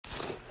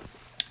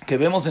que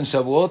vemos en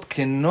Shavuot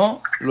que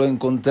no lo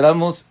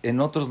encontramos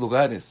en otros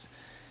lugares.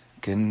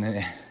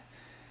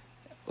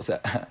 O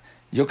sea,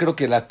 yo creo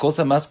que la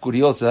cosa más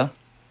curiosa,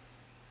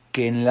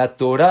 que en la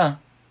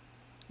Torá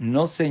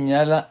no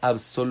señala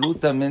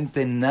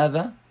absolutamente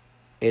nada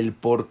el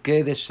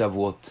porqué de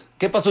Shavuot.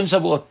 ¿Qué pasó en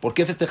Shavuot? ¿Por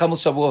qué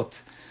festejamos Shavuot?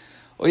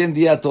 Hoy en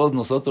día todos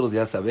nosotros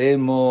ya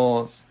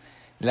sabemos,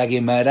 la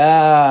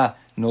Gemara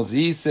nos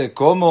dice,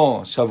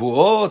 ¿cómo?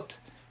 Shavuot,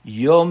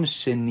 Yom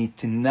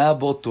Shenitna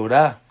Bo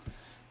Torah.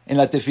 En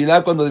la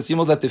tefilá, cuando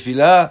decimos la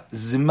tefilá,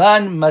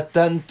 Zman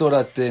Matan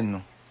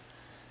Toratenu.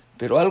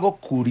 Pero algo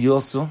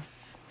curioso,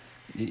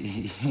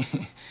 y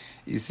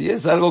sí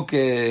es algo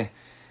que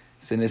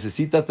se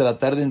necesita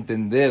tratar de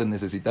entender,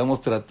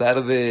 necesitamos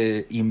tratar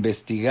de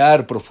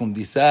investigar,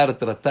 profundizar,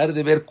 tratar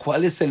de ver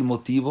cuál es el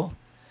motivo.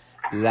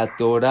 La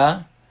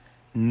Torá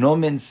no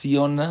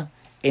menciona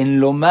en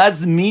lo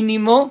más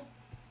mínimo,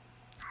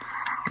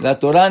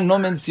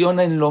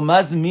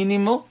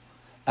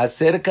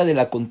 acerca del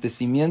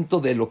acontecimiento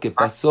de lo que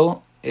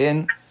pasó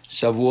en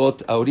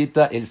Shavuot,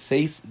 ahorita el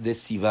 6 de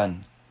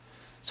Sivan.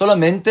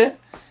 Solamente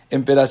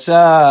en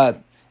Perashat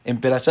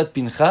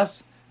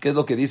Pinchas, ¿qué es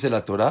lo que dice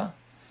la Torá?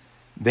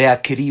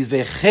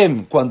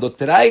 Beakrivechem, cuando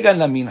traigan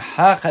la minha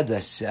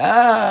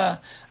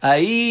hadashá,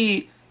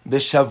 ahí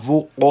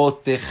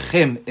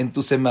beshavuotechem, en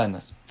tus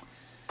semanas.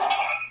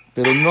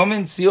 Pero no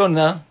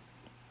menciona,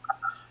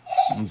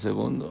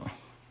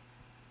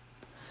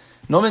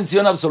 no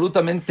menciona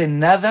absolutamente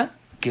nada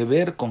que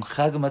ver con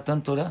Hag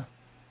Matan Torah.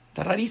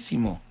 Está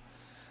rarísimo.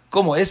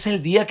 ¿Cómo? Es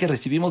el día que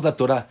recibimos la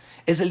Torah.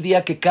 Es el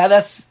día que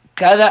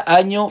cada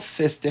año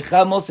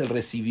festejamos el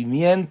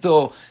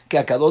recibimiento que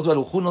Akadosh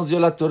Baruj Hu nos dio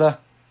la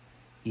Torah.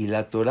 Y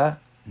la Torah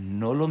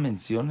no lo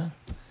menciona.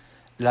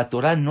 La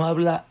Torah no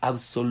habla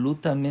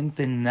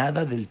absolutamente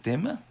nada del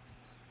tema.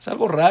 Es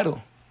algo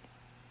raro.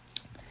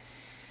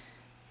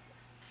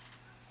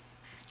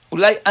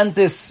 Ulay,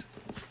 antes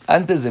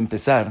de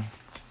empezar,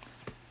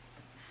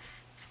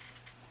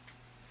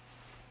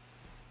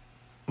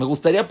 me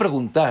gustaría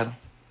preguntar,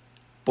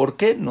 ¿por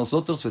qué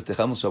nosotros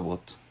festejamos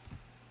Shavuot?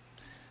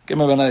 ¿Qué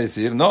me van a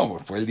decir? No,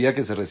 fue el día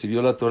que se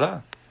recibió la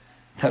Torah.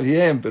 Está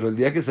bien, pero el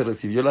día que se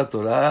recibió la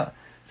Torah,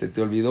 se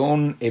te olvidó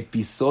un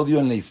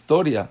episodio en la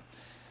historia.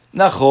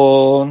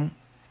 Najón,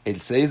 el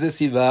 6 de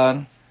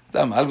Sivan,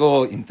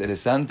 algo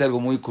interesante,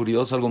 algo muy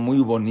curioso, algo muy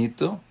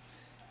bonito,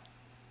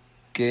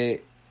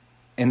 que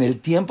en el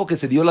tiempo que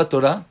se dio la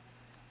Torah,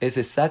 es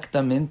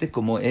exactamente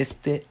como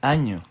este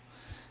año.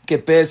 Que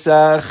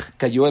Pesaj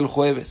cayó el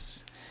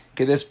jueves,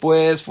 que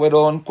después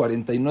fueron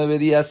 49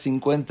 días,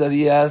 50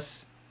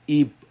 días,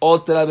 y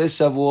otra vez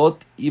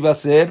Shavuot iba a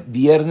ser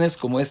viernes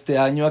como este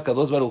año,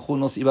 Akadosh Baruj Hu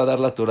nos iba a dar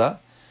la Torah,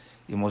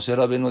 y Moshe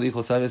Rabenu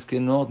dijo, ¿sabes qué?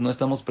 No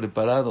estamos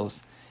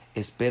preparados,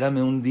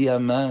 espérame un día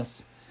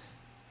más.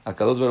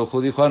 Akadosh Baruj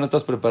Hu dijo, no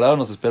estás preparado,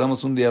 nos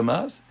esperamos un día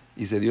más,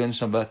 y se dio en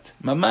Shabbat.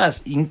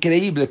 Mamás,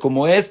 increíble,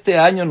 como este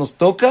año nos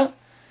toca,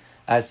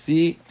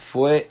 así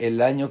fue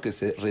el año que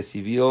se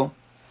recibió,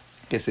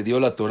 que se dio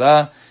la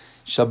Torah.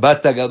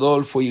 Shabbat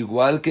Agadol fue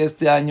igual que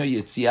este año,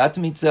 Yetziat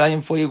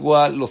Mitzrayim fue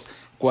igual, los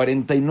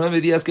 49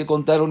 días que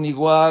contaron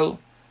igual,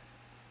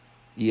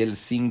 y el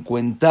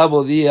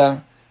 50º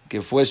día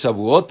que fue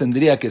Shavuot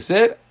tendría que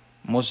ser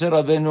Moshe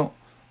Rabenu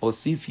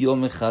Osif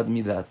Yom Echad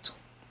Midato.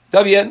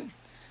 Está bien,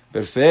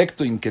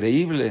 perfecto,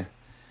 increíble,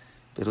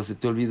 pero se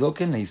te olvidó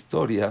que en la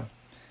historia,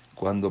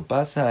 cuando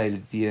pasa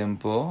el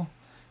tiempo,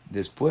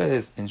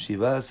 después en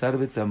Shiva Asar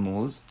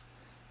Betamuz,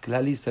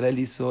 Klal Israel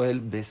hizo el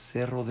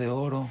becerro de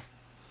oro.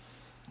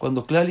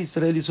 Cuando Klal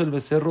Israel hizo el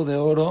becerro de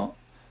oro,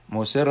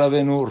 Moshe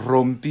Rabenu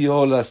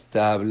rompió las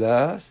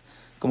tablas,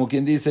 como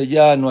quien dice,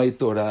 ya no hay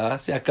Torah,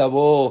 se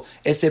acabó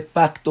ese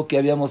pacto que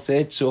habíamos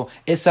hecho,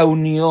 esa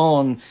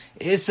unión,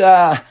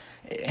 eso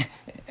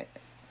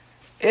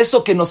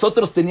que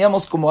nosotros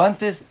teníamos como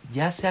antes,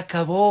 ya se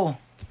acabó.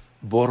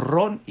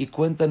 Borrón y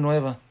cuenta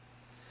nueva.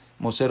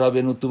 Moshe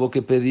Rabenu tuvo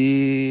que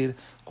pedir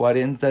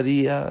 40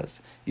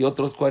 días y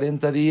otros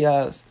 40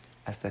 días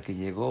hasta que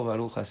llegó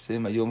Baruch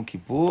Hashem a Yom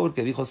Kippur,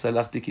 que dijo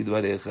Salachti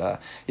Kidvareja.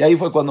 Y ahí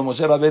fue cuando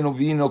Moshe Rabenu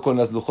vino con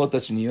las Lujot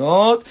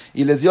Shniot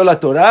y les dio la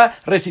Torah,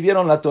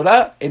 recibieron la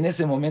Torah, en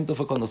ese momento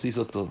fue cuando se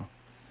hizo todo.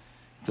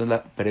 Entonces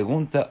la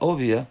pregunta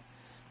obvia,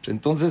 pues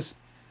entonces,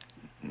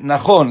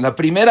 Najón, la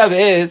primera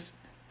vez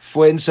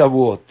fue en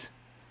Shavuot,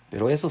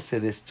 pero eso se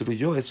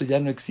destruyó, eso ya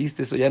no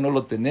existe, eso ya no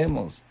lo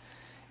tenemos.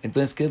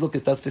 Entonces, ¿qué es lo que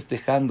estás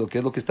festejando? ¿Qué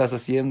es lo que estás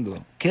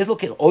haciendo? ¿Qué es lo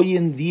que hoy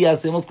en día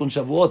hacemos con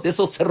Shavuot?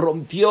 Eso se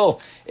rompió.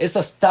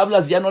 Esas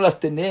tablas ya no las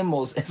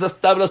tenemos.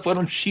 Esas tablas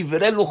fueron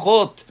Shivrei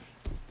Lujot.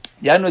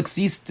 Ya no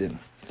existen.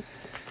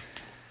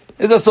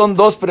 Esas son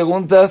dos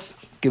preguntas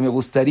que me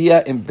gustaría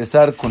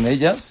empezar con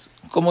ellas.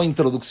 Como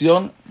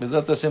introducción,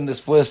 Bezrat Hashem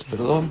después,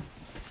 perdón.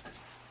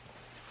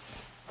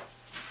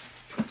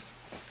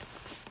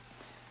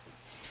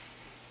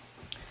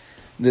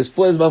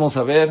 Después vamos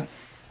a ver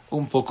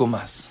un poco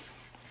más.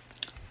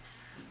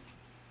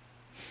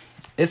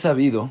 He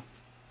sabido.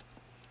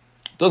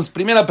 Entonces,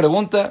 primera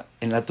pregunta,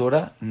 en la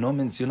Torah no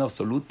menciona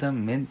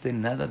absolutamente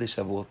nada de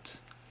Shavuot.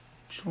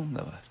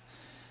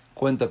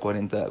 cuenta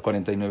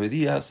 49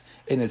 días,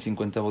 en el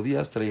 50º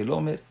día trae el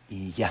Omer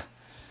y ya.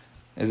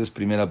 Esa es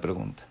primera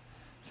pregunta.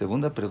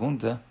 Segunda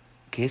pregunta,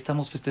 ¿qué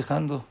estamos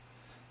festejando?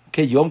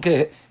 ¿Qué Yom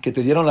que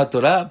te dieron la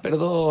Torá?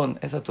 Perdón,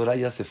 esa Torá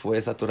ya se fue,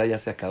 esa Torá ya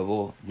se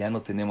acabó, ya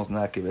no tenemos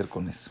nada que ver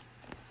con eso.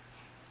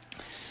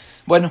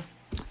 Bueno,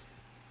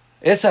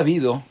 he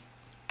sabido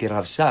que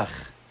Rav Shach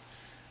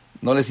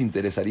no les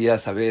interesaría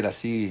saber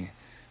así,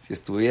 si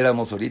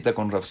estuviéramos ahorita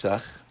con Rav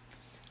Shach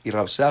y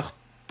Rav Shach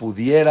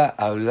pudiera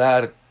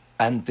hablar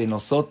ante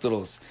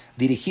nosotros,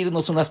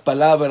 dirigirnos unas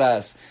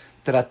palabras,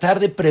 tratar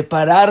de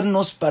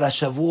prepararnos para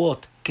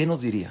Shavuot, ¿qué nos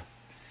diría?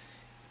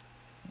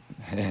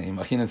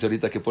 Imagínense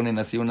ahorita que ponen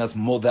así unas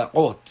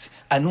modaot,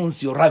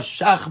 anuncio, Rav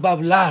Shach va a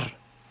hablar.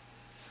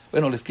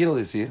 Bueno, les quiero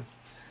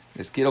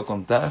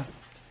contar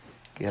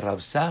que Rav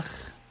Shach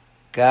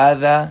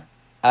cada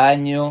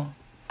año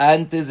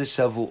antes de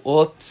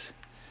Shavuot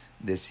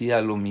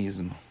decía lo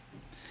mismo.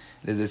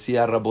 Les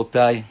decía,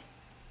 Rabotai,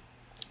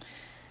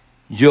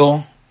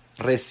 yo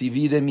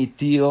recibí de mi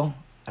tío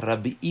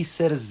Rabbi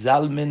Iser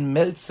Zalmen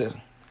Meltzer,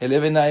 el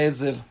Eben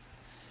Haezer,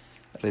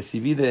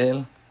 recibí de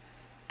él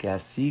que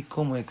así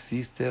como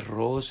existe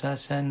Rosh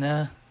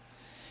Hashanah,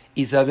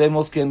 y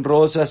sabemos que en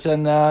Rosh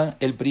Hashanah,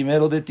 el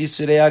 1 de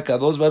Tishrei,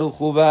 Kadosh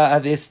Baruj Hu va a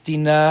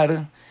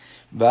destinar,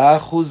 va a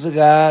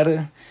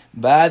juzgar,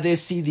 va a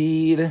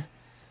decidir,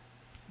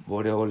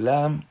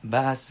 Holam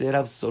va a hacer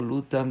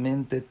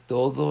absolutamente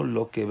todo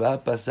lo que va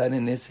a pasar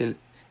en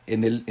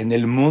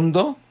el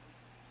mundo,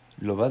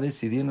 lo va a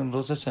decidir en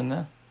Rosh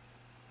Hashanah.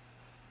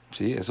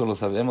 Sí, eso lo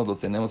sabemos, lo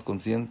tenemos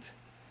consciente.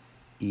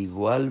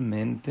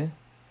 Igualmente,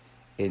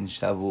 en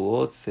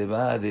Shavuot se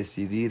va a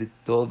decidir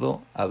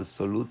todo,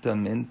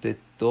 absolutamente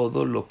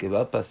todo lo que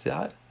va a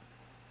pasar,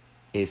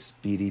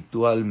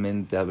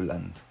 espiritualmente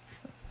hablando.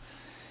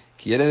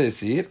 Quiere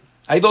decir,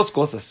 hay dos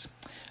cosas.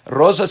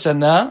 Rosh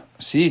Hashanah,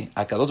 sí,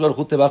 Akadosh Baruj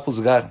Hu te va a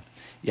juzgar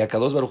y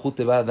Akadosh Baruj Hu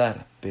te va a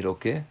dar. ¿Pero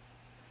qué?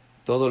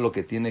 Todo lo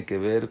que tiene que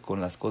ver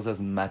con las cosas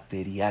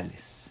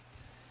materiales.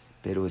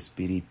 Pero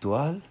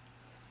espiritual,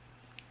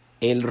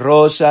 el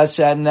Rosh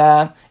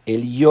Hashanah,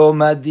 el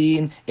Yom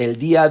Adin, el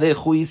día de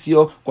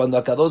juicio, cuando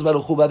Akadosh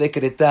Baruj Hu va a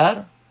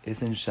decretar,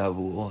 es en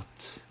Shavuot.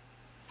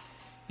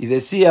 Y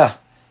decía,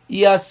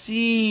 y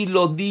así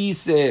lo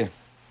dice,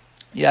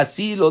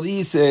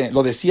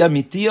 lo decía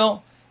mi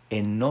tío,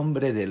 en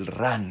nombre del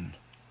Ran.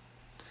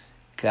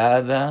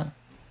 Cada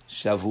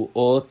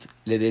Shavuot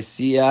le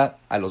decía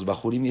a los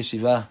Bajurim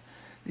Yeshiva,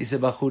 dice,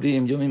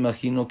 Bajurim, yo me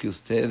imagino que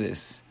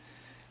ustedes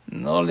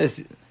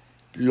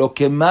lo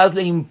que más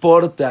le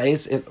importa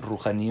es el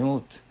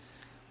Ruhaniut.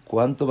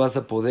 ¿Cuánto vas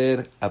a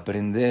poder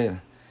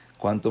aprender?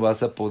 ¿Cuánto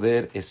vas a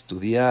poder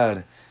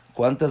estudiar?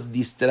 ¿Cuántas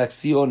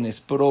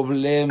distracciones,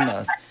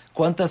 problemas?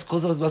 ¿Cuántas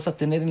cosas vas a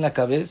tener en la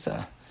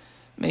cabeza?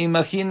 Me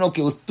imagino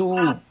que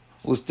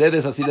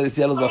ustedes, así le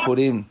decía a los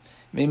Bajurim,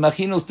 me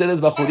imagino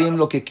ustedes, Bajurim,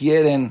 lo que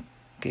quieren.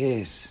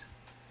 ¿Qué es?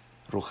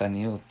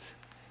 Ruhaniut.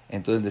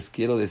 Entonces les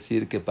quiero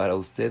decir que para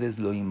ustedes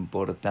lo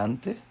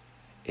importante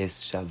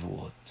es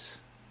Shavuot.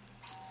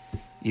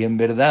 Y en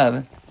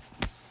verdad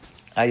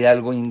hay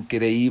algo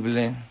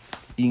increíble.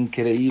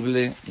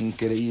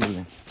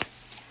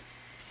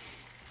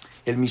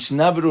 El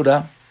Mishnah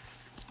Brura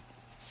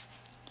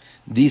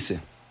dice,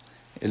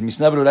 el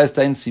Mishnah Brura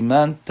está en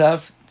Siman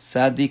Tav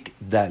Tzadik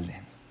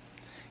Dalen.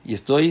 Y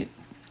estoy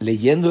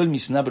leyendo el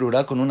Mishnah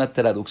Brura con una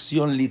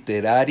traducción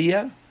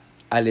literaria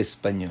al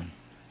español.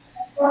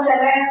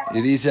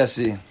 Y dice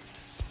así,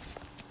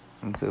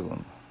 un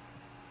segundo.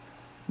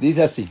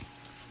 Dice así,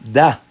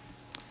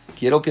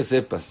 quiero que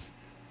sepas,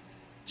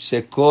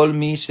 Shekol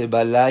mi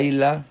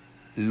shebalayla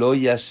lo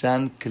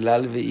yashan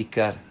klal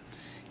veikar.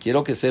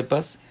 Quiero que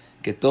sepas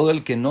que todo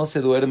el que no se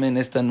duerme en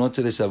esta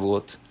noche de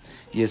Shavuot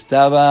y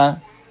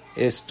estaba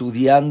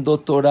estudiando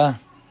Torah,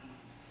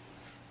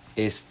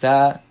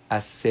 está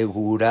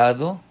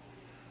asegurado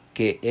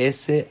que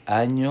ese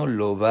año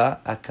lo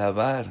va a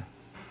acabar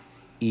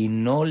y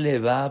no le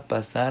va a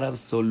pasar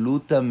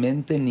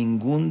absolutamente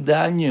ningún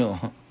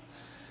daño.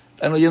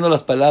 ¿Están oyendo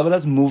las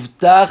palabras?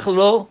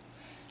 Muftachlo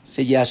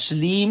se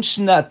yashlim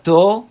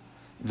shnato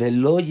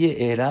velo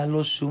ye'era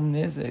lo shum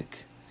nezek.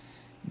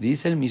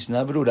 Dice el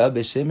Mishnah Brura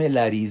Beshem el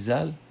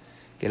Arizal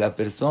que la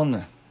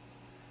persona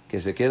que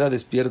se queda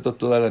despierto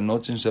toda la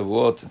noche en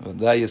Shavuot,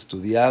 ¿verdad? Y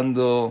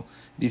estudiando,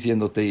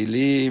 diciendo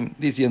Teilim,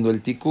 diciendo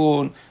el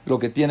Tikkun, lo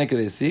que tiene que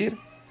decir,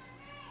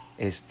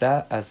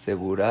 está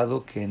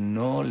asegurado que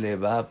no le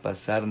va a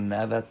pasar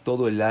nada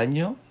todo el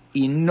año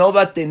y no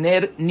va a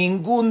tener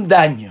ningún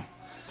daño.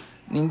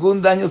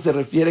 Ningún daño se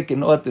refiere que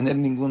no va a tener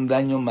ningún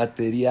daño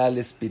material,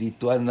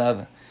 espiritual,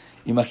 nada.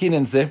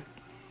 Imagínense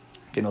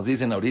que nos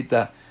dicen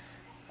ahorita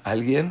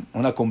alguien,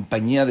 una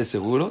compañía de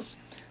seguros,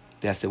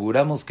 te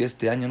aseguramos que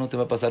este año no te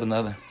va a pasar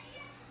nada,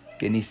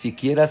 que ni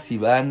siquiera si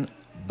va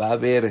a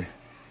haber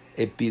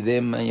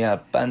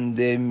epidemia,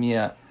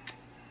 pandemia,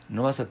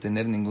 no vas a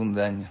tener ningún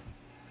daño.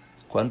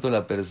 ¿Cuánto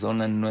la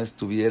persona no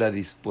estuviera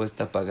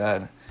dispuesta a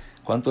pagar?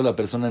 ¿Cuánto la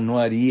persona no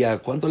haría?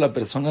 ¿Cuánto la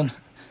persona...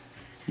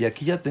 Y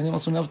aquí ya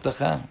tenemos una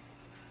abtajá.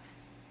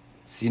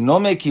 Si no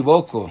me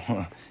equivoco,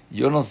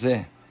 yo no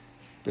sé,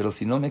 pero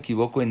si no me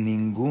equivoco, en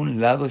ningún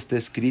lado está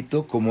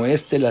escrito como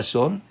este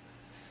lashon,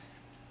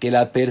 que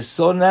la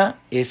persona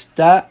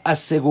está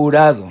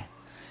asegurado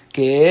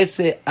que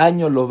ese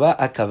año lo va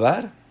a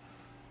acabar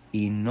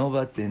y no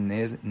va a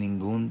tener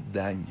ningún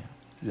daño.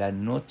 La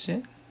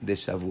noche de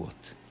Shavuot.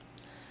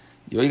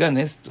 Y oigan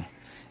esto,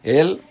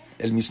 el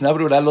Mishnah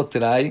Brura lo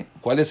trae,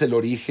 ¿cuál es el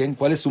origen?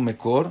 ¿Cuál es su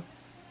mejor?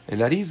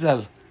 El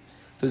Arizal.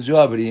 Entonces yo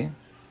abrí,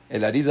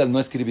 el Arizal no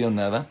escribió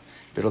nada,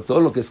 pero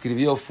todo lo que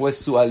escribió fue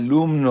su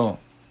alumno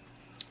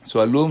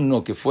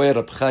que fue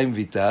Rab Chaim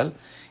Vital,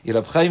 y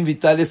Rab Chaim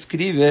Vital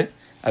escribe,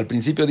 al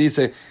principio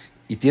dice,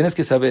 y tienes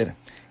que saber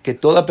que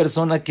toda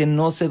persona que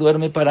no se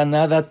duerme para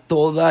nada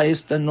toda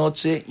esta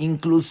noche,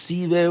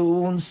 inclusive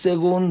un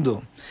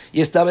segundo,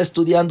 y estaba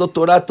estudiando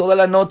Torah toda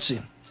la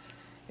noche,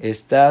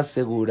 está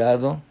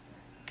asegurado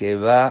que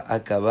va a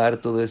acabar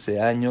todo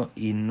ese año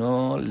y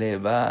no le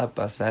va a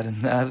pasar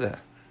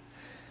nada.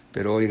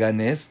 Pero oigan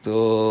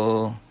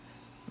esto,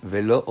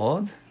 velo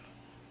od,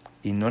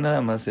 y no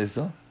nada más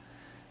eso,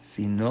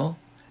 sino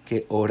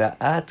que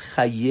Oraat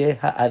Haye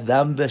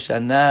Ha'adam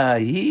B'Shana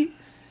Hi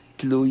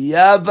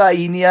Tluya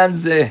Ba'inyan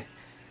Ze,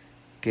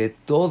 que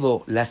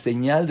todo, la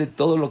señal de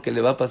todo lo que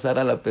le va a pasar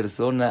a la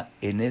persona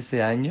en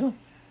ese año,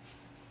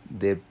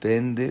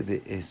 depende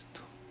de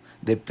esto.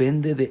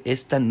 Depende de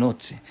esta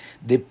noche.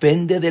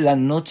 Depende de la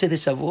noche de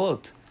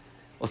Shavuot.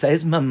 O sea,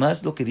 es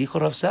mamás lo que dijo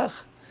Rav Shach.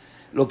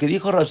 Lo que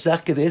dijo Rav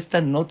Shach, que de esta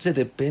noche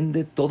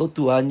depende todo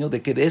tu año,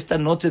 de que de esta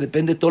noche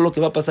depende todo lo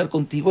que va a pasar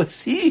contigo.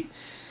 Sí.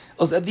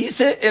 O sea,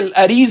 dice el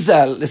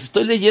Arizal, les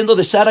estoy leyendo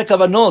de Shara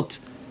Kavanot.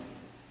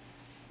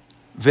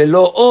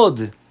 Velo od,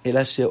 el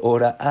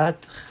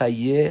she'oraat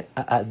chaye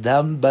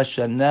ha'adam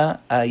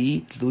bashana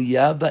ahí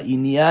tluya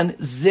ba'inyan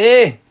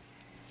ze.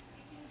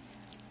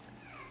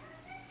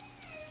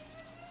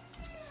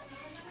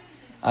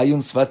 Hay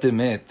un Sfat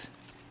Emet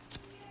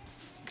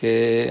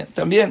que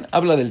también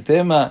habla del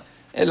tema.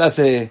 Él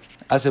hace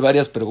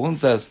varias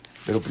preguntas,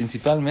 pero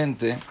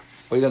principalmente,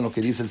 oigan lo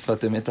que dice el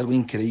Sfat Emet, algo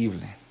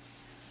increíble.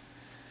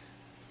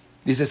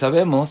 Dice,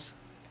 sabemos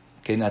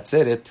que en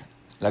Atzeret,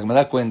 la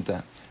Gemara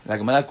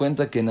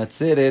cuenta que en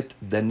Atzeret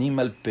danim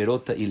al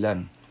perota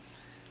ilan.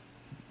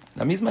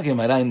 La misma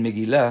Gemara en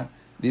Megilá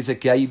dice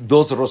que hay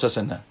dos Rosh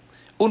Hashanah.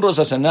 Un Rosh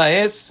Hashanah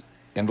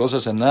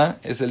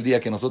es el día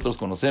que nosotros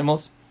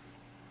conocemos,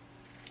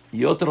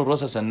 y otro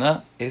Rosh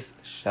Hashanah es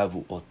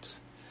Shavuot.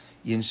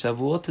 Y en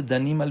Shavuot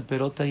danim al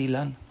perota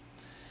ilan.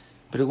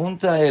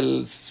 Pregunta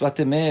el Sfat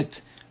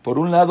Emet, por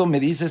un lado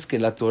me dices que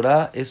la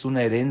Torah es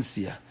una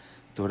herencia.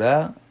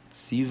 Torah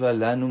Tziva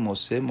lanu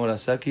Moshe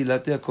Morashaki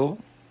Late Jacob,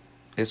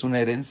 es una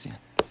herencia.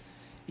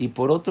 Y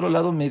por otro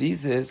lado me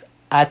dices,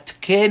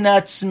 Atken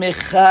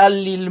atzmecha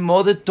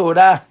lilmod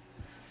Torah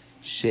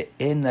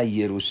she'ena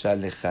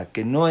Yerushaleja,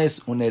 que no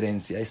es una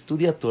herencia.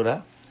 Estudia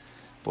Torah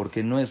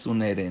porque no es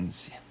una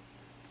herencia.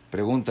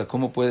 Pregunta,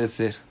 ¿cómo puede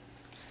ser?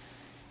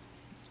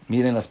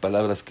 Miren las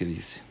palabras que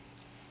dice.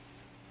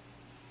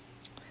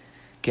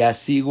 Que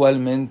así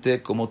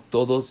igualmente como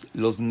todos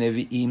los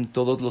Nevi'im,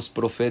 todos los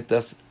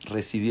profetas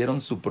recibieron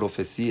su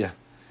profecía.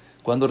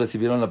 ¿Cuándo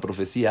recibieron la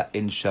profecía?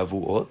 En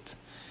Shavuot.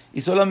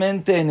 Y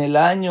solamente en el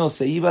año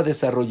se iba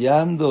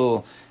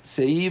desarrollando,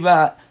 se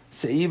iba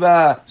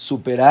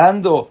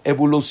superando,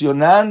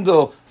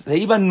 evolucionando, se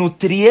iba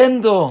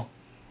nutriendo.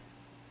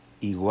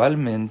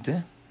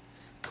 Igualmente,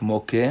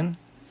 como que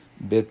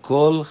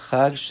Bekol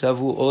Chag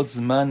Shavuot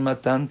Zman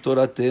Matan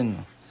Toratenu,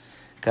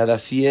 cada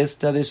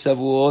fiesta de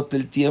Shavuot,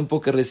 el tiempo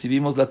que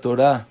recibimos la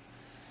Torah,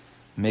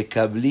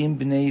 Mekablim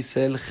Bnei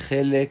Israel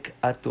Chelek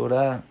a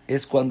Torah,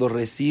 es cuando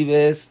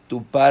recibes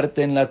tu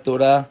parte en la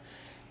Torah,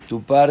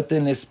 tu parte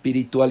en la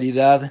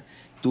espiritualidad,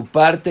 tu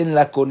parte en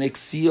la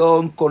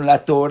conexión con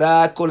la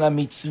Torah, con la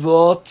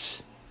mitzvot.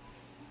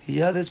 Y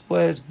ya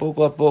después,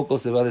 poco a poco,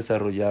 se va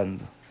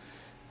desarrollando.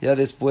 Ya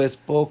después,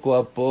 poco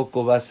a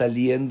poco, va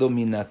saliendo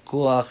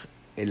Minakoach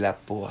el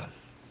Apoal.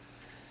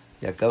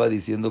 Y acaba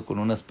diciendo con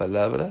unas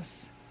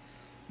palabras,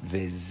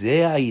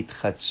 Vezea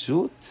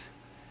itchachut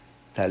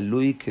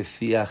talui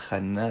kefi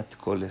achanat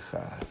kol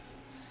echad.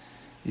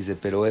 Dice,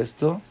 pero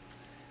esto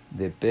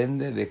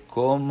depende de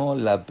cómo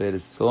la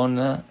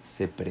persona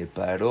se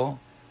preparó,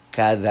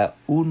 cada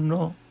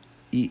uno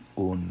y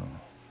uno.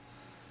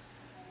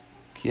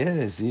 Quiere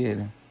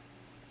decir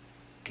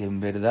que en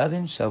verdad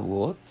en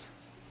Shavuot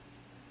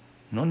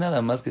no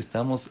nada más que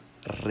estamos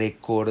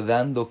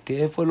recordando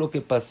qué fue lo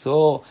que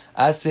pasó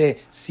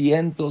hace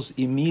cientos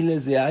y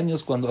miles de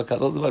años cuando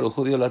Akadosh Baruj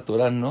Hu dio la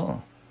Torah,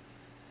 no.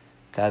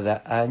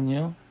 Cada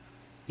año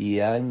y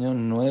año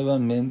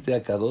nuevamente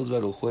Akadosh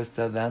Baruj Hu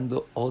está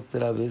dando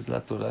otra vez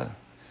la Torah.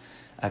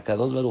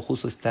 Akadosh Baruj Hu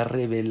se está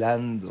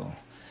revelando.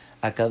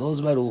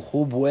 Akadosh Baruj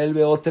Hu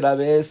vuelve otra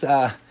vez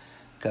a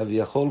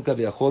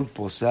Kaviahol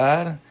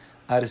posar,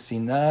 Ar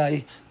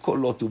Sinai,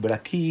 Kolot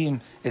Ubrakim,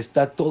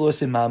 está todo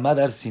ese Mahamad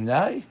Ar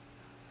Sinai.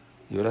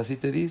 Y ahora sí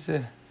te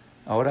dice,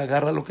 ahora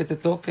agarra lo que te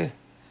toque.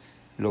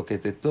 Lo que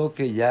te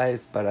toque ya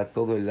es para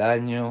todo el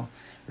año.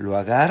 Lo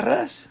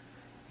agarras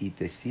y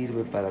te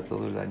sirve para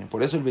todo el año.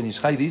 Por eso el Ben Ish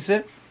Chai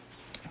dice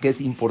que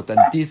es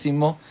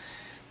importantísimo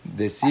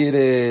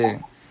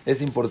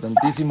es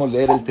importantísimo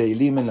leer el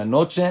Teilim en la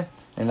noche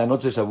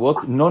de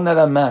Shavuot, no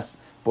nada más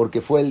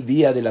porque fue el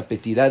día de la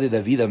petirá de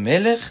David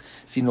Amelech,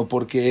 sino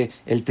porque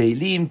el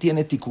Teilim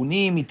tiene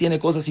tikunim y tiene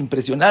cosas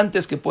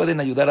impresionantes que pueden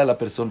ayudar a la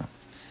persona.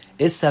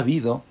 Es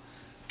sabido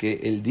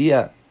que el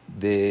día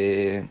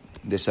de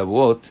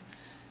Shavuot,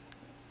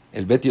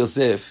 el Bet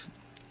Yosef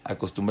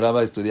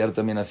acostumbraba a estudiar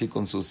también así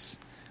con sus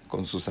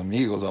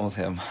amigos, vamos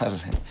a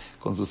llamarle,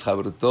 con sus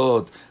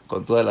Jabrutot,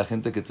 con toda la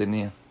gente que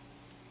tenía.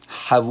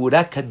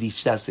 Jaburá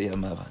Kadishá se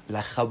llamaba,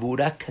 la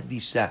Jaburá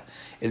Kadishá.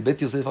 El Bet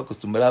Yosef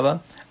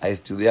acostumbraba a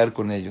estudiar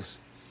con ellos.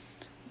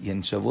 Y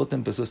en Shavuot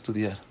empezó a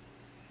estudiar.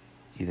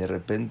 Y de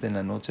repente en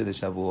la noche de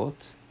Shavuot,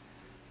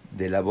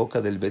 de la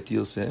boca del Bet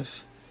Yosef,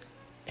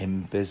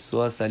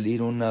 empezó a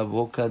salir una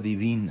boca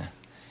divina.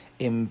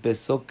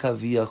 Empezó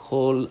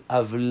Kaviahol a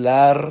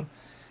hablar,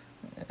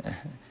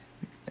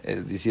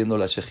 diciendo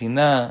la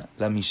Shejinah,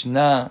 la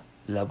Mishnah.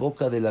 La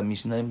boca de la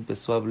Mishnah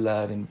empezó a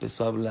hablar.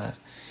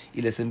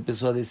 Y les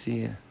empezó a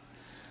decir,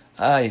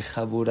 ay,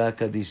 Jaburá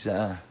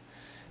Kadishá,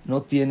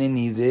 no tienen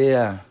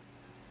idea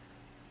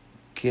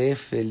qué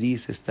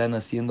feliz están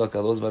haciendo a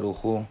Kadosh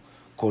Baruj Hu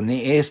con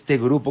este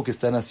grupo que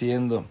están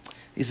haciendo.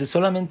 Dice,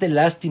 solamente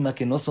lástima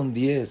que no son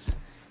 10,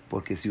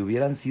 porque si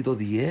hubieran sido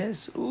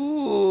 10,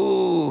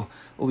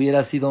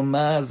 hubiera sido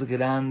más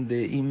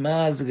grande y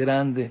más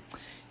grande.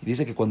 Y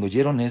dice que cuando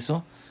oyeron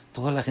eso,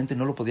 toda la gente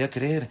no lo podía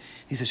creer.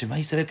 Dice, Shema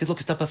Israel, ¿qué es lo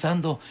que está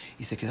pasando?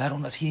 Y se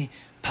quedaron así,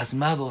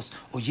 pasmados,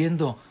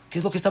 oyendo. ¿Qué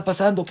es lo que está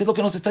pasando? ¿Qué es lo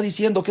que nos está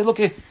diciendo? ¿Qué es lo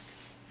que...?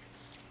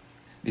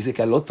 Dice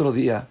que al otro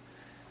día,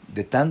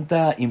 de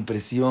tanta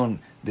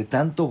impresión, de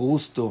tanto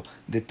gusto,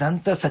 de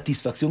tanta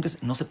satisfacción, que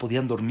no se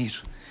podían dormir.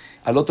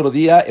 Al otro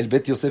día, el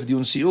Bet Yosef dio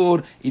un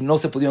shiur y no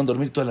se podían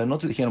dormir toda la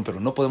noche. Dijeron, pero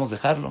no podemos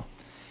dejarlo.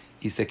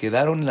 Y se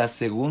quedaron la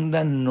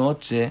segunda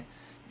noche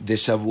de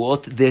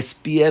Shavuot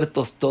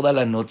despiertos toda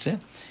la noche.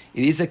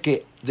 Y dice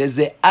que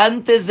desde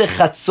antes de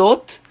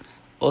Hatzot,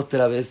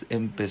 otra vez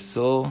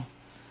empezó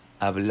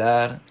a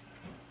hablar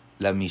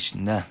la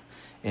Mishnah,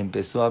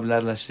 empezó a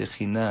hablar la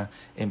Shejinah,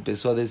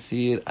 empezó a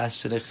decir,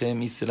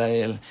 Ashrechem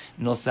Israel,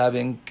 no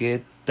saben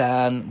qué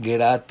tan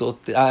grato,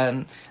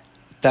 tan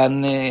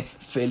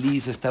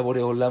feliz está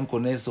Boreolam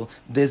con eso.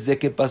 Desde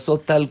que pasó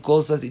tal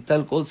cosa y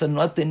tal cosa,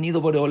 no ha tenido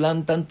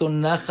Boreolam tanto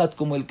Nahat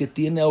como el que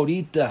tiene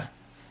ahorita.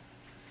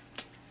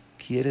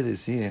 Quiere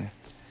decir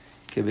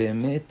que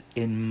Behemet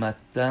en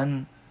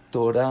Matán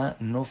Torah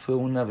no fue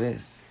una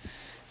vez,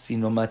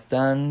 sino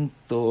Matán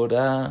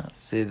Torah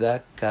se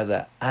da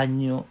cada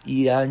año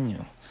y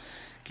año.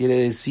 Quiere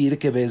decir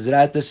que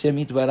Bezrat Hashem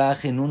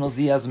Yitbaraj, en unos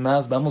días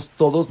más vamos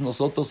todos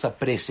nosotros a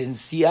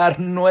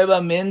presenciar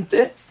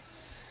nuevamente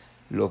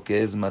lo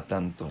que es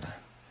Matán Torah.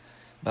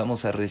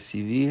 Vamos a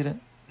recibir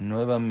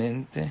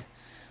nuevamente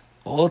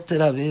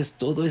otra vez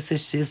todo ese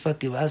shefa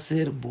que va a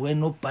ser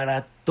bueno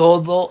para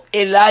todo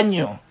el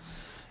año.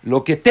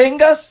 Lo que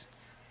tengas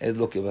es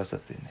lo que vas a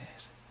tener.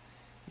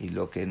 Y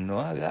lo que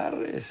no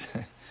agarres.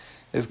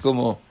 Es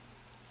como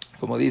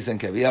dicen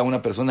que había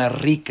una persona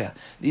rica.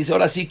 Dice,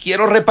 ahora sí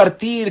quiero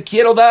repartir,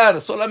 quiero dar.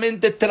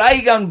 Solamente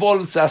traigan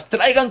bolsas,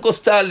 traigan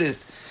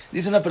costales.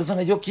 Dice una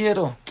persona, yo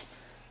quiero.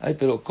 Ay,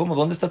 pero ¿cómo?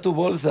 ¿Dónde está tu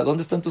bolsa?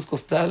 ¿Dónde están tus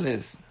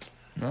costales?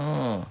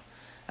 No,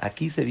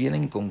 aquí se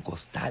vienen con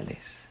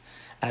costales.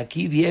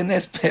 Aquí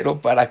vienes,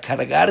 pero para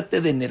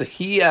cargarte de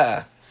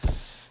energía.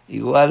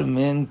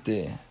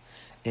 Igualmente,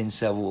 en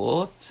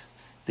Shavuot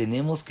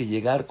tenemos que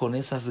llegar con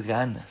esas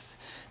ganas.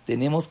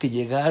 Tenemos que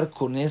llegar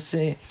con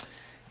esa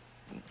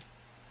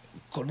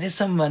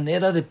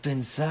manera de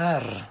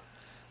pensar.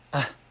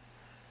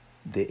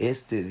 De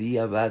este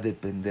día va a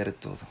depender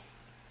todo.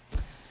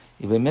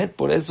 Y Bemet,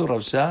 por eso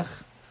Rav Shach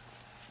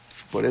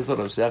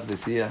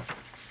decía,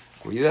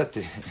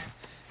 cuídate,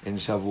 en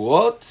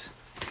Shavuot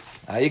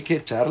hay que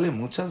echarle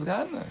muchas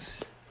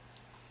ganas.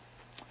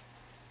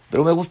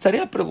 Pero me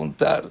gustaría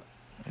preguntar,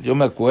 yo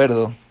me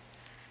acuerdo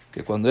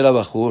que cuando era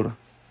bajur,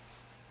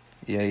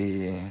 y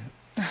ahí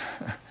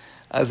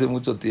hace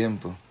mucho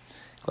tiempo,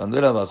 cuando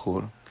era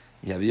bajur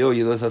y había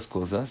oído esas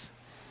cosas,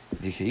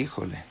 dije,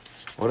 híjole,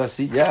 ahora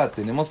sí ya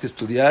tenemos que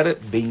estudiar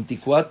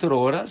 24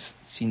 horas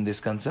sin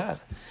descansar.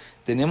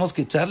 Tenemos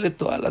que echarle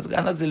todas las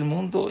ganas del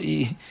mundo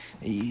y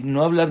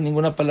no hablar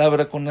ninguna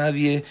palabra con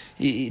nadie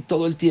y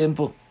todo el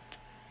tiempo.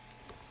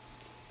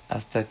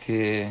 Hasta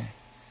que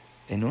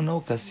en una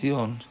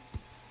ocasión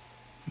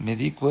me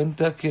di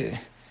cuenta que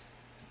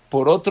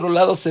por otro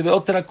lado se ve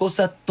otra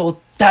cosa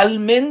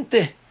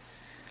totalmente.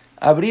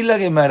 Abrí la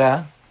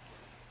Gemara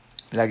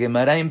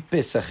en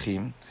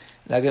Pesajim,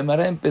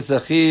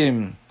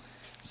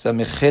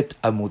 Samejet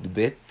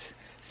Amudbet,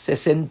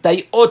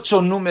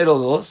 68 número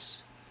 2.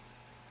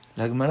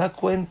 La Gemara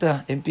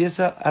cuenta,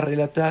 empieza a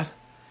relatar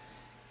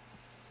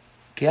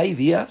que hay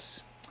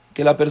días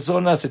que la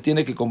persona se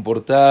tiene que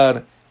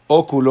comportar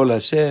Okulol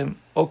Hashem,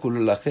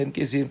 Okulol Hashem,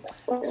 quiere decir,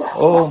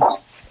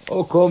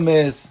 o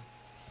comes,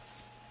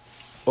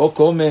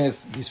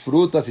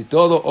 disfrutas y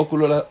todo,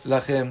 Okulol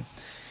Hashem.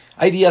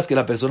 Hay días que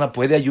la persona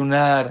puede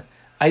ayunar.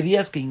 Hay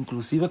días que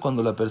inclusive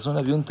cuando la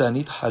persona vio un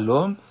Tanit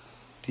Halom,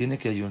 tiene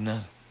que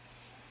ayunar.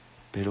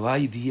 Pero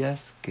hay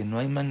días que no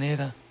hay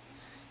manera.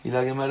 Y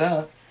la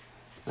Gemara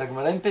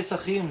en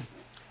Pesajim.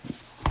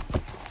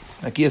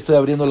 Aquí estoy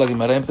abriendo la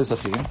Gemara en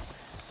Pesajim.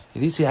 Y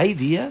dice, hay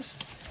días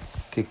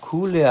que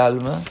cule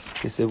alma,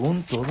 que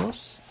según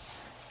todos,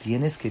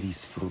 tienes que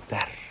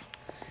disfrutar.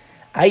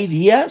 Hay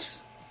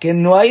días que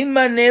no hay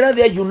manera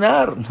de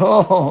ayunar.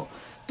 No,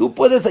 tú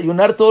puedes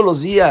ayunar todos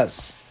los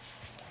días.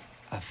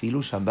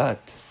 Afilu Shabbat.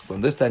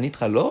 Cuando es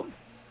Tanit Halom,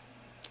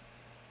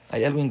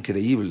 hay algo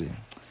increíble.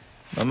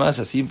 Mamás,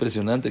 así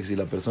impresionante, que si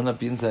la persona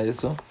piensa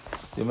eso,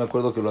 yo me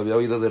acuerdo que lo había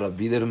oído de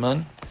Rabbi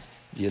Biderman,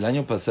 y el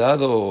año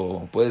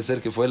pasado, puede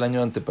ser que fue el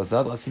año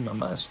antepasado, así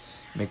mamás,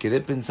 me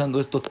quedé pensando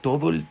esto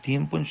todo el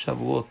tiempo en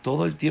Shavuot,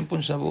 todo el tiempo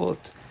en Shavuot.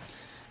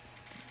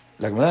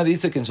 La Gemara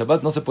dice que en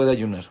Shabbat no se puede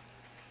ayunar.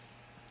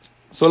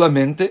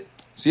 Solamente,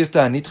 si es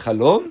Tanit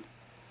Halom,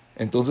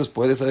 entonces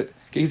puedes... ¿Qué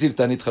quiere decir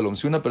Tanit Halom?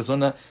 Si una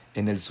persona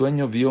en el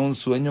sueño vio un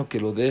sueño que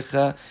lo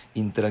deja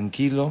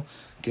intranquilo,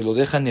 que lo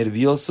deja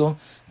nervioso,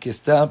 que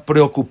está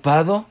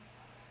preocupado,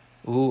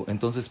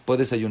 entonces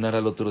puedes ayunar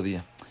al otro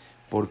día.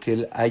 Porque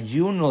el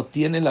ayuno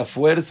tiene la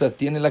fuerza,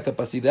 tiene la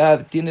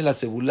capacidad, tiene la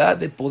seguridad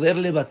de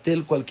poderle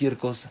bater cualquier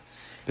cosa.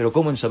 Pero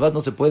como en Shabbat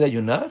no se puede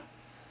ayunar,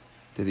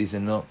 te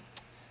dicen no,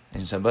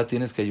 en Shabbat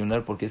tienes que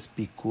ayunar porque es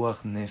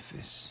pikuach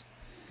nefesh.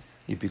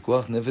 Y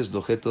pikuach nefesh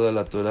doje toda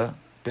la Torah.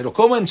 Pero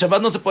 ¿cómo en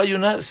Shabbat no se puede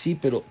ayunar? Sí,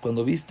 pero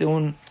cuando viste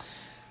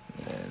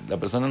la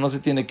persona no se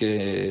tiene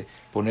que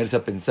ponerse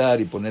a pensar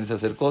y ponerse a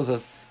hacer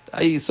cosas.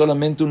 Hay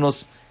solamente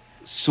unos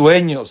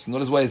sueños, no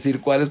les voy a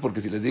decir cuáles,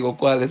 porque si les digo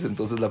cuáles,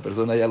 entonces la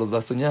persona ya los va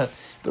a soñar.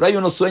 Pero hay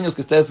unos sueños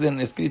que están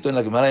escritos en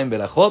la Gemara en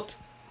Berajot,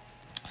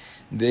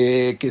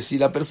 de que si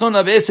la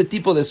persona ve ese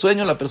tipo de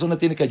sueño, la persona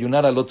tiene que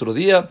ayunar al otro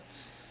día.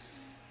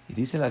 Y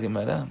dice la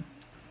Gemara,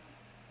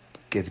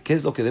 ¿qué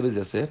es lo que debes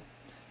de hacer?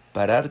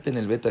 Pararte en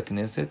el Bet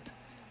Knesset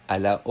a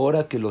la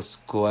hora que los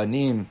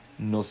Kohanim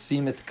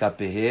nosim et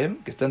kapehem,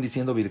 que están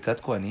diciendo Birkat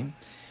Kohanim,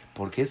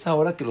 porque esa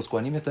hora que los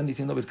Kohanim están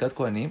diciendo Birkat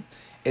Kohanim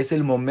es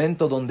el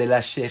momento donde la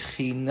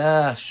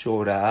Shejina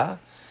Shorah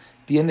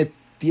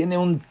tiene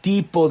un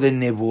tipo de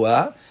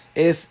nebuá,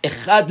 es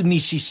Echad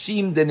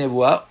Mishishim de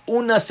nebuá,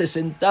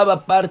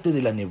 1/60 parte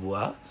de la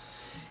nebuá,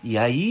 y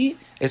ahí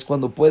es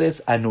cuando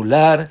puedes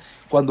anular,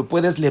 cuando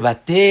puedes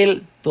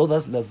levatel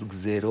todas las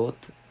Gzerot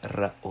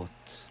Raot.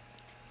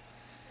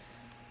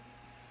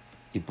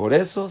 Y por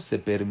eso se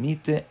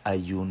permite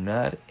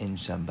ayunar en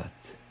Shabbat.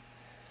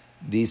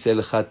 Dice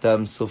el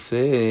Hatam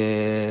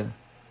Sofer,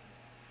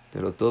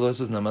 pero todo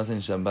eso es nada más en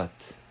Shabbat.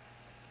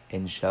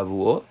 En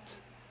Shavuot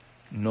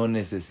no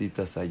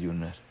necesitas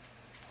ayunar.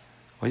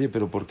 Oye,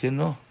 pero ¿por qué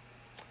no?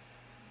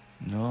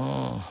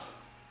 No,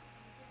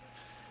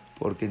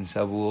 porque en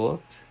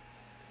Shavuot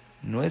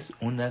no es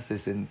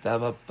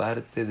 1/60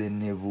 parte de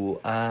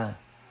Nebuá.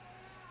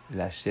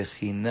 La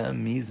Shejina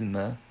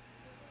misma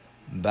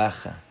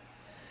baja.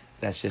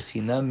 La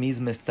Shejina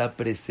misma está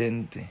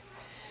presente.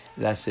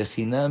 La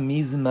Shejina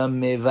misma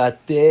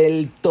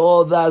mevatel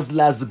todas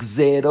las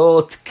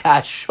gzerot,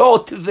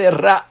 kashot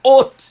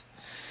verraot,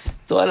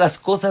 todas las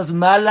cosas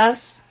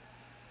malas.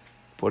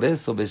 Por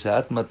eso,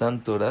 Beshaat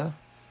Matan Torah,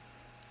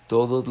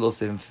 todos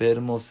los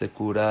enfermos se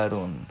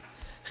curaron.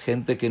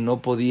 Gente que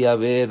no podía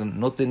ver,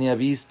 no tenía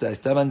vista,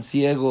 estaban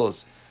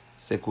ciegos,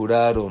 se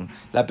curaron.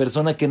 La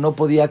persona que no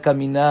podía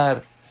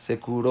caminar, se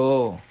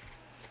curó.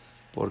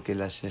 Porque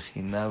la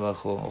Shejina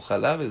bajó.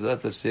 Ojalá,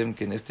 Bezrat Hashem,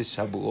 que en este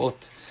Shavuot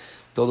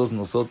todos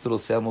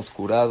nosotros seamos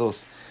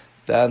curados,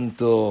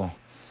 tanto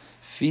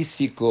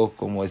físico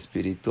como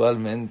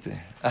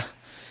espiritualmente.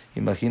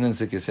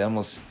 Imagínense que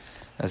seamos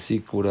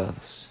así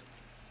curados.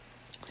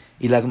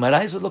 Y la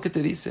Gemara, eso es lo que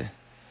te dice.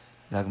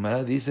 La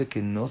Gemara dice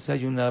que no se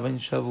ayunaba en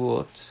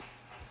Shavuot.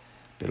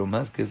 Pero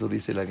más que eso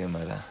dice la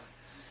Gemara.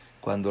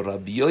 Cuando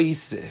Rabbi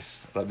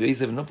Yosef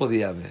no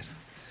podía ver,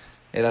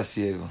 era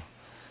ciego.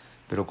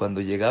 Pero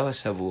cuando llegaba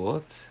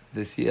Shavuot,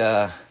 le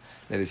decía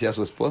a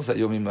su esposa,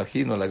 yo me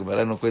imagino, la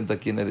Gemara no cuenta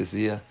quién le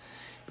decía,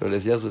 pero le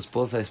decía a su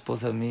esposa,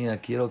 esposa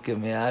mía, quiero que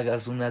me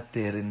hagas una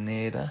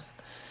ternera,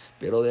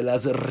 pero de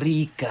las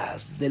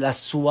ricas, de las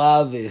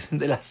suaves,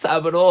 de las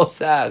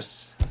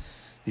sabrosas.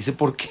 Dice,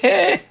 ¿por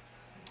qué?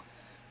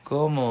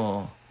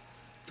 ¿Cómo?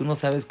 Tú no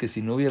sabes que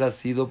si no hubiera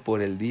sido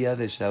por el día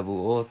de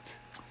Shavuot,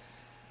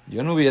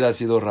 yo no hubiera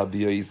sido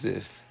Rabbi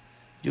Yosef,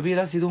 yo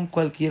hubiera sido un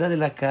cualquiera de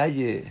la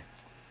calle.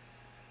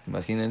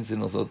 Imagínense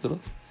nosotros,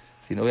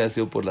 si no hubiera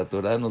sido por la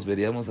Torah, nos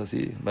veríamos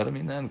así,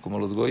 Barminan, como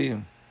los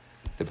goyim.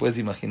 Te puedes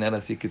imaginar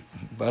así que,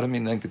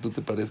 Barminan, que tú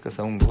te parezcas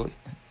a un goy.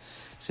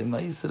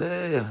 Shema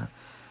Israel.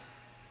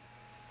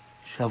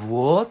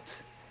 Shavuot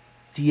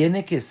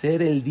tiene que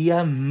ser el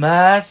día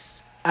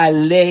más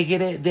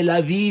alegre de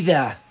la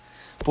vida.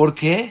 ¿Por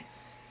qué?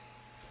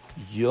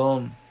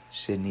 Yom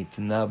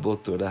Shenitna Bo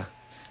Torah.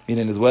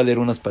 Miren, les voy a leer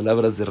unas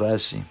palabras de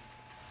Rashi.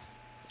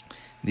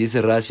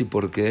 Dice Rashi,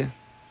 ¿por qué?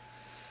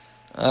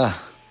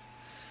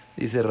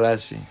 Dice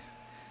Rashi,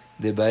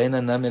 de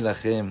Baena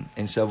Namelachem.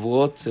 En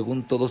Shavuot,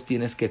 según todos,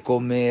 tienes que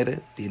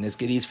comer, tienes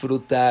que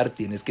disfrutar,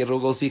 tienes que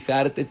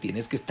regocijarte,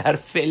 tienes que estar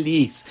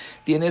feliz,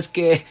 tienes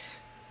que...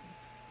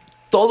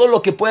 Todo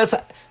lo que puedas,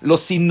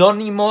 los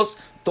sinónimos,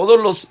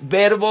 todos los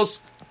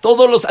verbos,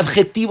 todos los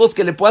adjetivos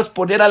que le puedas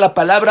poner a la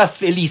palabra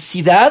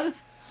felicidad,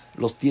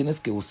 los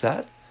tienes que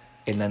usar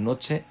en la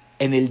noche,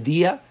 en el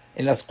día,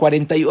 en las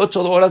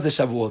 48 horas de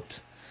Shavuot.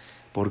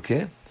 ¿Por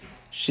qué?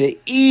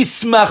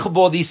 Sheismach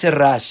bo, dice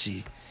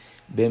Rashi,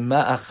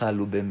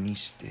 bema'achalu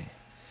bemishte,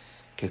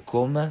 que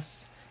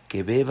comas,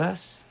 que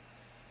bebas,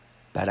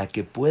 para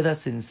que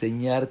puedas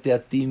enseñarte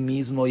a ti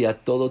mismo y a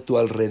todo tu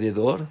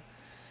alrededor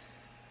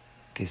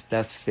que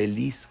estás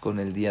feliz con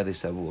el día de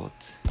Shavuot,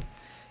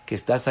 que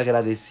estás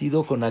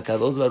agradecido con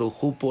Akadosh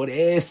Baruj Hu por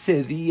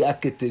ese día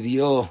que te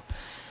dio.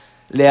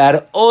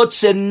 Learot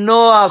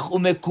shenoach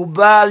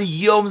umekubal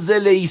yom ze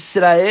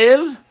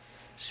leIsrael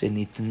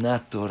shenitna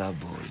Torah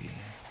boy.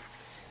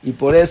 Y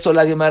por eso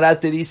la Gemara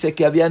te dice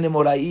que había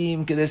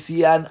Nemoraim que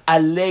decían,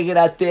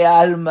 alégrate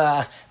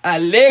alma,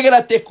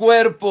 alégrate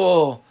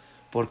cuerpo,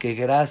 porque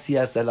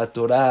gracias a la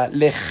Torah,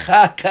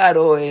 lejá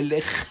karoe,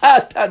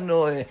 lejá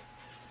tanoe.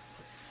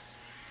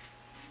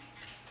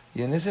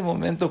 Y en ese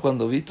momento,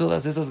 cuando vi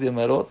todas esas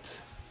Gemarot,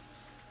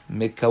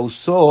 me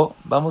causó,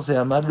 vamos a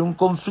llamarle, un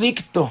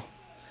conflicto.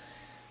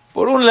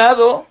 Por un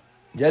lado,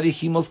 ya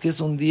dijimos que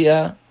es un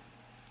día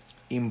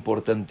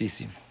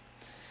importantísimo,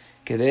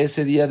 que de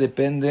ese día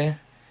depende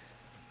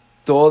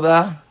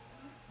todo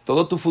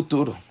tu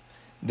futuro,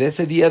 de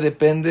ese día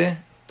depende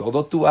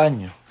todo tu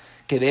año,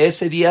 que de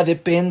ese día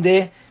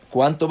depende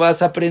cuánto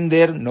vas a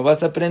aprender, no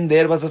vas a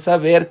aprender, vas a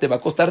saber, te va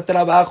a costar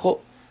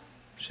trabajo.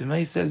 Shema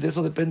Israel, de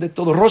eso depende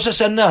todo. Rosh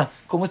Hashanah,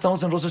 ¿cómo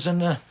estamos en Rosh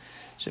Hashanah?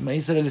 Shema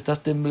Israel,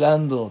 estás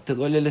temblando, te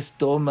duele el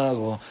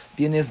estómago,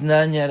 tienes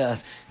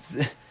náñaras.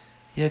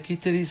 Y aquí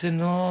te dice,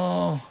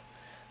 no,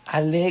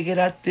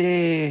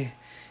 alégrate.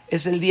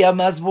 Es el día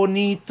más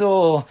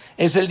bonito,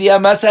 es el día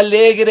más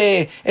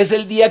alegre, es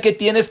el día que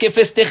tienes que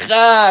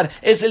festejar,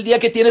 es el día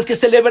que tienes que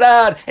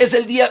celebrar, es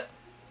el día...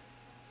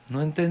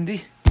 No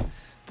entendí.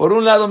 Por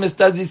un lado me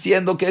estás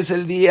diciendo que es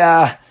el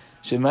día,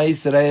 Shema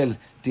Israel,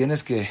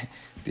 tienes que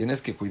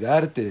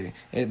cuidarte,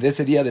 de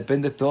ese día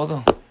depende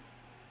todo.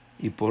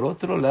 Y por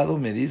otro lado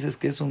me dices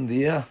que es un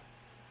día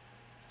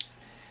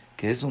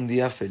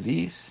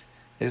feliz,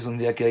 es un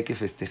día que hay que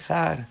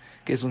festejar,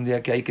 que es un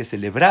día que hay que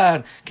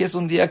celebrar, que es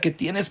un día que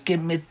tienes que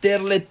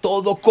meterle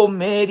todo,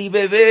 comer y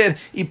beber,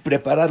 y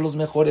preparar los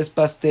mejores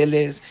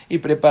pasteles, y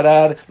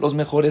preparar los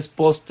mejores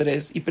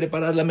postres, y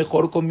preparar la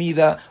mejor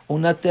comida,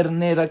 una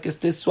ternera que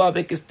esté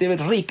suave, que esté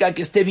rica,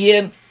 que esté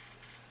bien.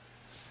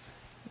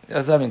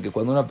 Ya saben que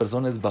cuando una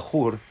persona es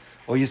bajur,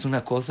 oyes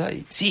una cosa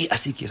y sí,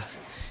 así quiero.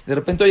 De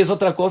repente oyes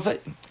otra cosa,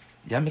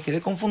 ya me quedé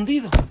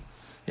confundido.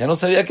 Ya no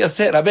sabía qué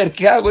hacer. A ver,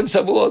 ¿qué hago en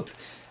Shavuot?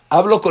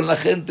 ¿Hablo con la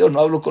gente o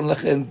no hablo con la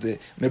gente?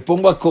 Me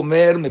pongo a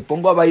comer, me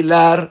pongo a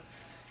bailar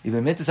y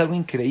me metes algo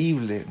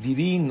increíble,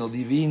 divino,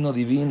 divino,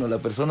 divino. La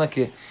persona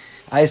que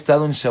ha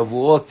estado en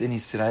Shavuot en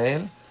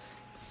Israel,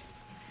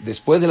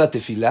 después de la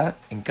tefilá,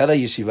 en cada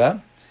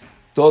yeshiva,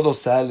 todos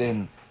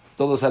salen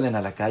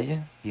a la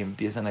calle y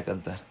empiezan a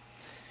cantar.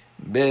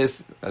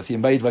 Ves, así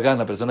en Beit Vagán,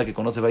 la persona que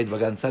conoce Beit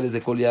Vagán, sales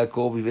de Kol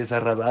Yaakov y ves a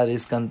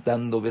Rabades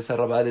cantando, ves a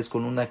Rabades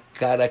con una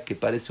cara que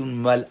parece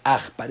un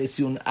malaj,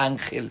 parece un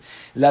ángel.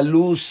 La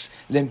luz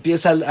le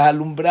empieza a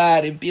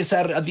alumbrar, empieza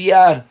a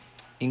radiar.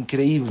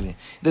 Increíble.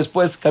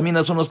 Después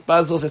caminas unos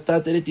pasos,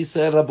 está Tereti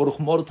Serra,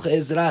 Borjmort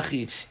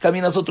Ezrahi.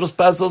 Caminas otros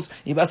pasos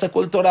y vas a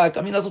Kol Torah.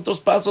 Caminas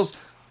otros pasos.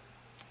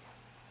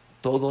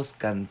 Todos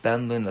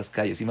cantando en las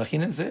calles.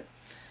 Imagínense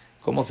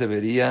cómo se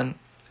verían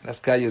las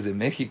calles de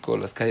México,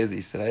 las calles de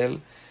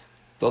Israel,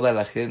 toda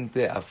la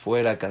gente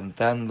afuera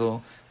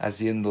cantando,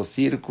 haciendo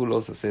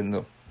círculos,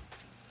 haciendo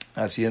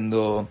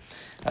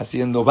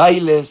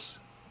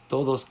bailes,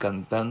 todos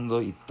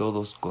cantando y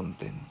todos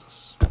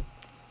contentos.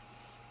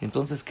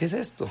 Entonces, ¿qué es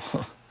esto?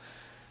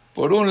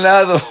 Por un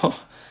lado,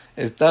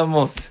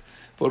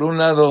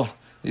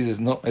 dices,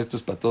 no, esto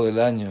es para todo el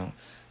año,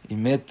 y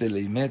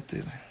métele.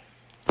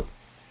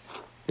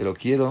 Pero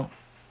quiero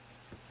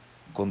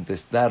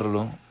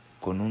contestarlo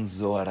con un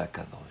Zohar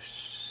HaKadosh.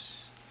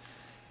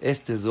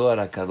 Este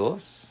Zohar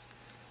HaKadosh,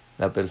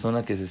 la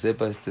persona que se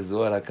sepa este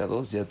Zohar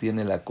HaKadosh ya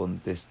tiene la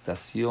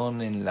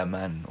contestación en la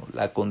mano,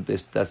 la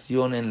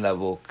contestación en la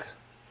boca.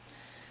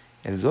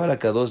 El Zohar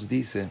HaKadosh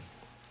dice,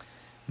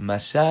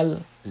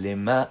 Mashal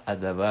lema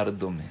adavar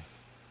dome.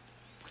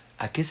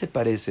 ¿A qué se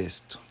parece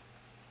esto?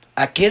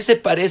 ¿A qué se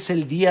parece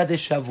el día de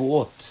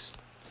Shavuot?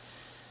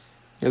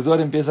 El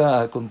Zohar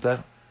empieza a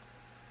contar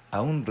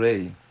a un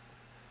rey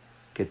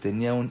que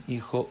tenía un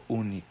hijo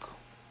único,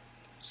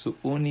 su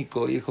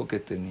único hijo que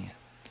tenía,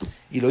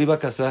 y lo iba a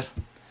casar.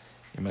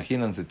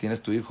 Imagínense,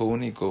 tienes tu hijo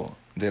único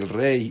del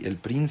rey, el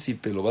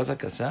príncipe, lo vas a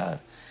casar.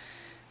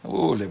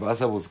 Le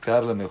vas a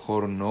buscar la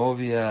mejor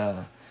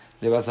novia,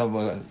 le vas a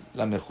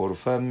la mejor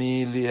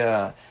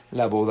familia,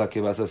 la boda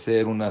que vas a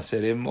hacer, una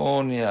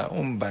ceremonia,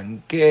 un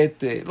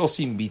banquete,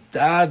 los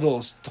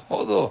invitados,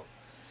 todo.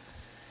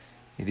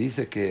 Y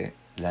dice que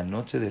La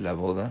noche de la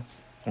boda,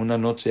 una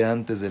noche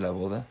antes de la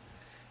boda,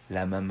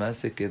 la mamá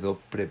se quedó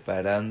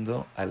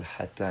preparando al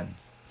hatán.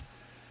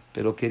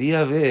 Pero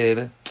quería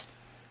ver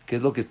qué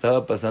es lo que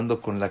estaba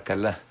pasando con la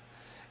calá.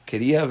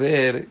 Quería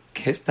ver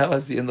qué estaba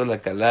haciendo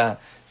la calá,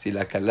 si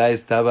la calá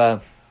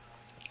estaba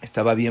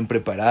bien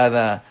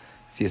preparada,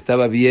 si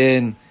estaba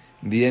bien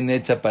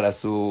hecha para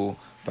su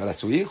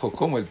hijo.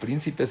 ¿Cómo? El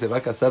príncipe se va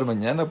a casar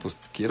mañana, pues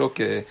quiero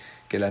que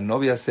la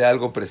novia sea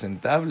algo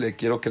presentable,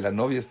 quiero que la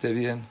novia esté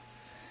bien.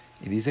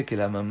 Y dice que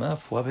la mamá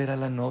fue a ver a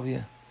la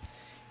novia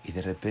y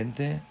de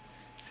repente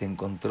se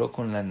encontró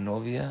con la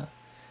novia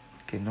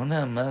que no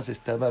nada más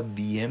estaba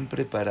bien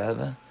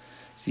preparada,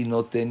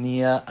 sino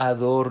tenía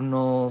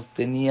adornos,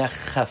 tenía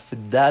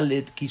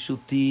hafdalet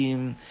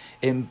kishutim,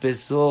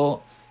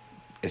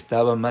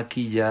 estaba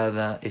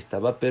maquillada,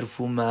 estaba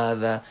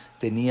perfumada,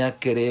 tenía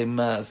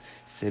cremas,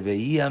 se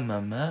veía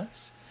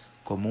mamás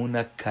como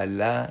una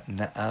kalá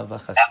na'ava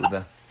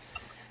hasuda.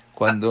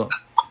 Cuando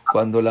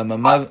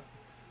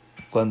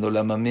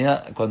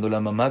la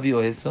mamá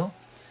vio eso,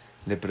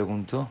 le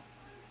preguntó: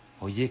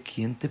 oye,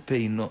 ¿quién te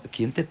peinó?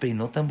 ¿Quién te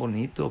peinó tan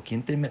bonito?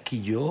 ¿Quién te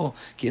maquilló?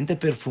 ¿Quién te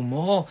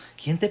perfumó?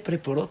 ¿Quién te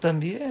preparó tan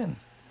bien?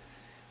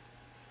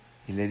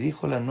 Y le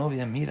dijo la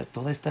novia: mira,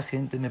 toda esta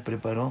gente me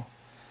preparó.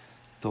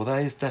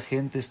 Toda esta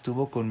gente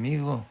estuvo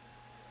conmigo.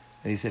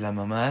 Le dice la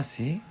mamá: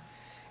 ¿sí?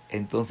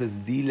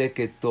 Entonces dile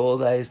que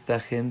toda esta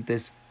gente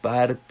es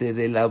parte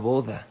de la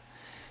boda.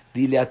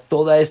 Dile a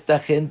toda esta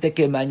gente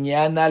que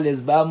mañana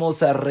les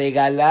vamos a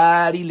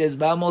regalar y les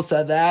vamos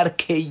a dar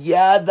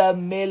Keyada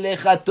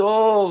Melech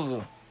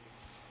Hatov.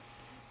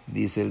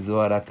 Dice el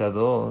Zohar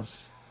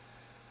HaKadosh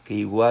que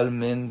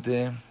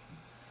igualmente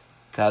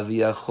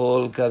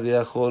Kaviahol,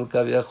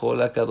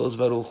 HaKadosh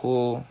Baruj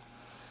Hu,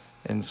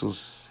 en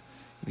sus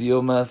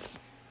idiomas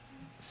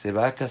se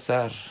va a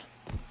casar.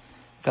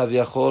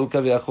 Kaviahol,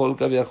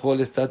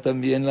 está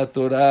también la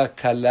Torah,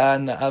 Kalá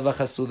Na'ava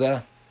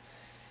Hasudah.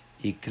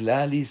 Y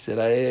Klal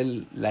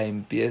Israel la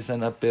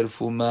empiezan a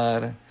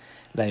perfumar,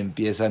 la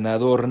empiezan a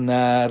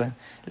adornar,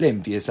 le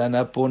empiezan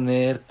a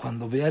poner.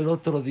 Cuando vea el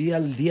otro día,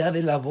 el día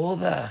de la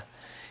boda,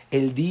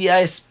 el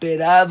día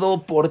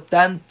esperado por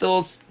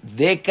tantos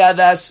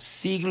décadas,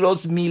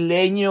 siglos,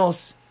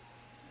 milenios,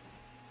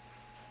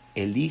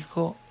 el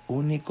hijo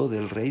único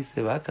del rey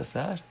se va a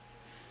casar.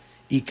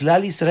 Y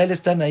Klal Israel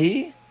están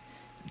ahí.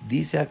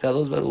 Dice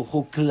Akadosh Baruj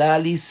Hu,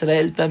 Klal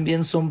Israel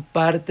también son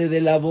parte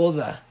de la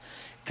boda.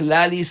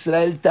 Klal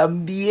Israel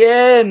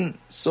también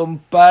son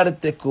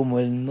parte como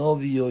el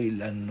novio y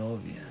la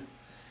novia.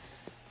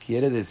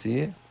 Quiere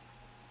decir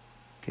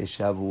que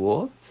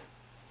Shavuot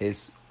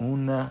es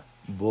una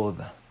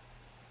boda.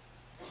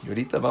 Y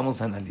ahorita vamos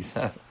a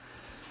analizar.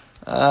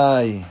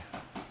 Hay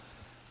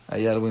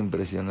algo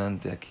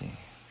impresionante aquí.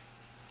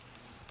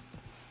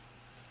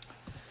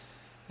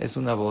 Es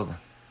una boda.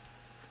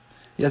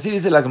 Y así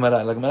dice la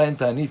Gemara. La Gemara en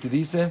Ta'anit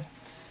dice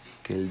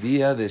que el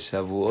día de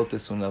Shavuot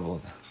es una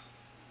boda.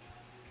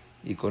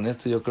 Y con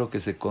esto yo creo que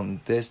se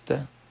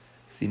contesta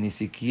sin ni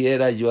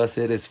siquiera yo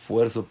hacer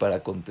esfuerzo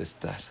para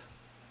contestar.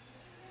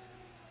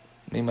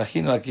 Me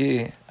imagino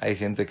aquí hay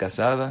gente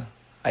casada,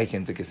 hay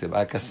gente que se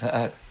va a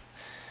casar,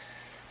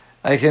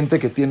 hay gente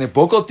que tiene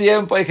poco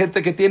tiempo, hay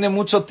gente que tiene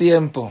mucho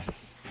tiempo.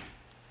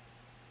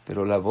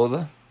 Pero la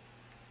boda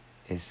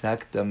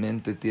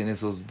exactamente tiene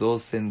esos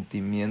dos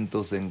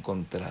sentimientos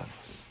encontrados.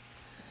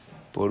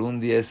 Por un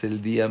día es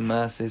el día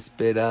más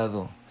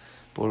esperado.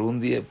 Por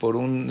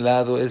un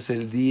lado es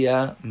el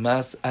día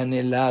más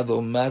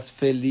anhelado, más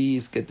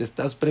feliz, que te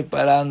estás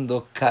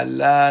preparando.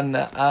 Kalá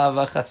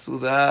Na'ava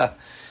Hasudah.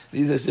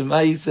 Dice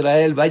Shema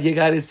Israel, va a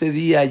llegar ese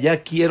día,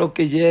 ya quiero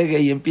que llegue.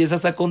 Y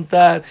empiezas a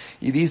contar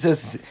y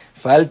dices,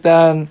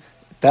 faltan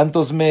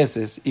tantos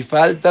meses, y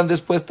faltan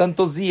después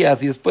tantos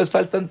días, y después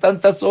faltan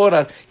tantas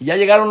horas, y ya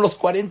llegaron los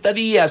 40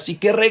 días, y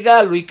qué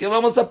regalo, y qué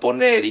vamos a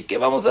poner, y qué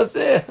vamos a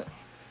hacer.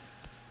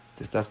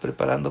 Te estás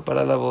preparando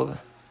para la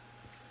boda.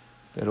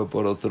 Pero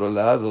por otro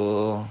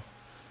lado,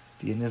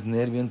 tienes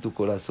nervio en tu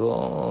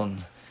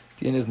corazón,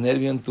 tienes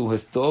nervio en tu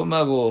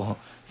estómago,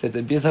 se te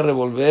empieza a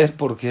revolver.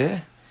 ¿Por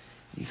qué?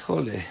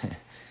 Híjole,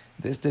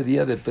 de este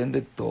día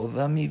depende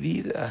toda mi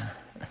vida.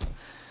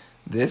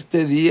 De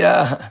este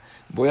día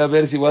voy a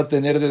ver si voy a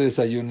tener de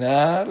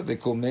desayunar, de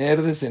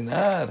comer, de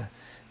cenar.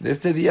 De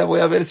este día voy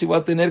a ver si voy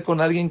a tener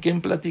con alguien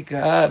quien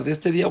platicar. De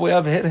este día voy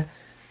a ver.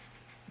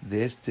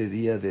 De este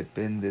día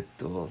depende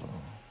todo.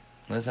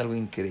 ¿No es algo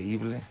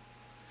increíble?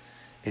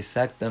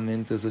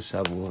 Exactamente eso es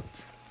Shavuot.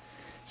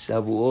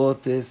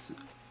 Shavuot es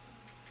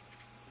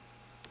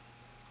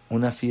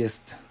una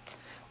fiesta,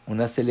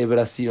 una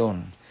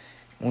celebración,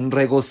 un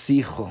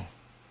regocijo.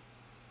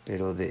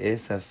 Pero de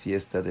esa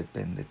fiesta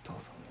depende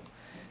todo.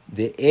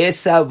 De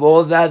esa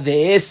boda,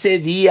 de ese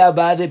día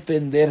va a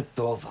depender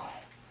todo.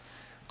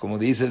 Como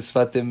dice el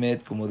Sfat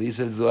Emet, como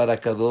dice el Zohar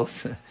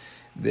HaKadosh,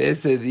 de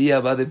ese día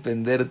va a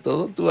depender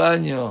todo tu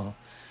año.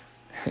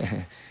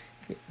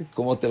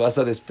 ¿Cómo te vas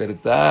a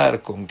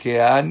despertar? ¿Con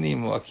qué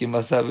ánimo? ¿A quién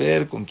vas a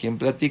ver? ¿Con quién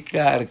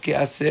platicar? ¿Qué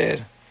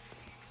hacer?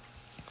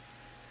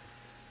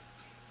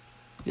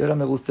 Y ahora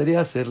me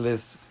gustaría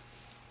hacerles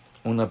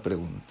una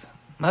pregunta.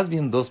 Más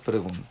bien dos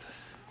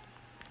preguntas.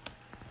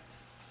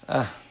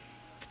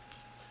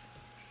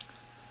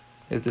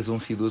 Este es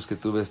un hidush que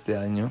tuve este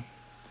año.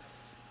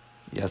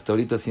 Y hasta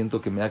ahorita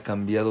siento que me ha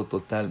cambiado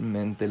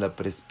totalmente la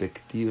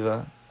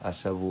perspectiva a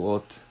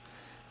Shavuot.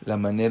 La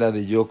manera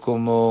de yo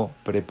cómo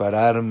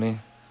prepararme.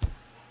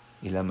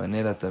 Y la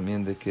manera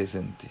también de qué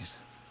sentir.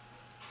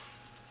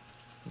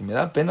 Y me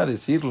da pena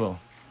decirlo.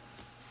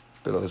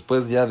 Pero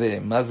después ya de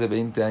más de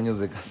 20 años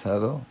de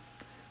casado,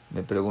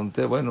 me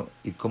pregunté, bueno,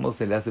 ¿y cómo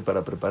se le hace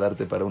para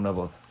prepararte para una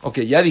boda?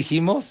 Ok, ya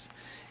dijimos,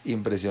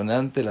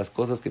 impresionante las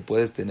cosas que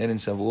puedes tener en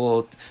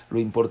Shavuot, lo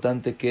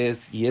importante que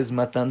es, y es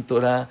Matan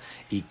Torah,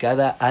 y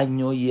cada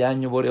año y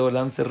año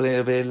Boreolam se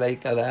revela, y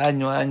cada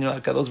año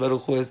Akadosh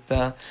Baruj Hu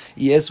está,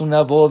 y es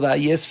una boda,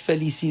 y es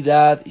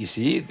felicidad, y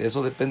sí, de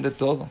eso depende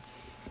todo.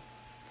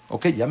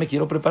 Ok, ya me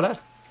quiero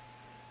preparar,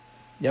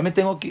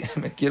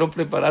 me quiero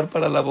preparar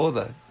para la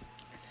boda.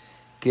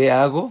 ¿Qué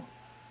hago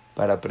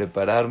para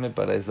prepararme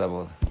para esa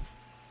boda?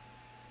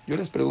 Yo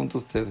les pregunto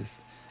a ustedes,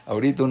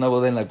 ahorita una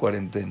boda en la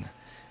cuarentena,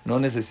 no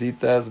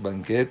necesitas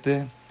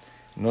banquete,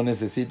 no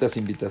necesitas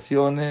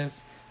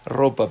invitaciones,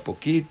 ropa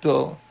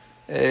poquito,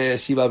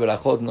 Shiva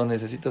Berajot no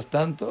necesitas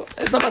tanto,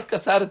 es nada más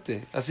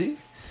casarte, así.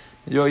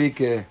 Yo oí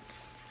que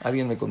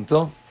alguien me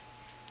contó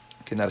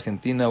que en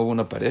Argentina hubo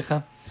una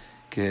pareja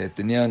que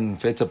tenían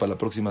fecha para la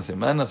próxima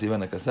semana, se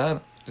iban a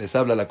casar, les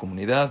habla a la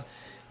comunidad,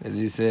 les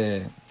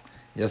dice...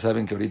 Ya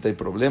saben que ahorita hay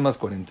problemas,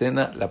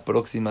 cuarentena, la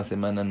próxima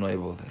semana no hay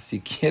boda.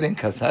 Si quieren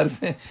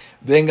casarse,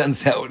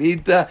 vénganse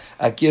ahorita,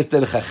 aquí está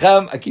el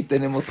jajam, aquí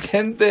tenemos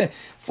gente,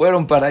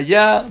 fueron para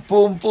allá,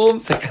 pum, pum,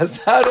 se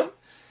casaron.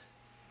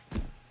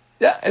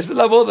 Ya, esa es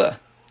la boda.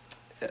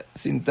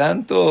 Sin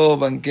tanto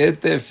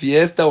banquete,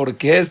 fiesta,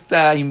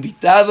 orquesta,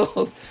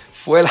 invitados.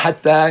 Fue el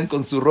hatán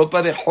con su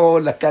ropa de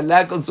hol, la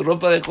calá con su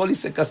ropa de hol y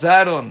se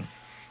casaron.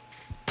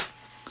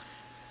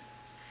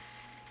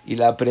 Y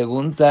la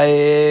pregunta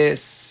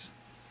es...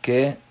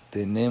 ¿qué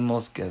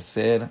tenemos que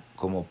hacer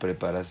como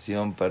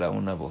preparación para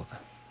una boda?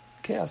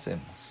 ¿Qué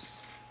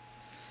hacemos?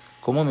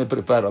 ¿Cómo me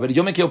preparo? A ver,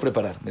 yo me quiero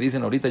preparar. Me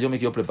dicen ahorita, yo me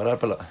quiero preparar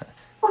para la...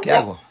 ¿Qué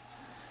hago?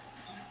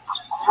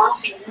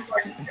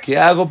 ¿Qué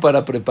hago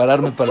para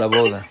prepararme para la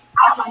boda?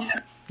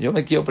 Yo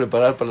me quiero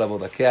preparar para la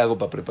boda. ¿Qué hago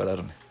para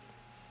prepararme?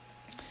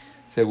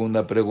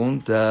 Segunda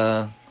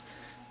pregunta.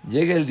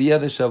 Llega el día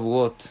de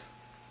Shavuot.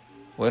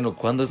 Bueno,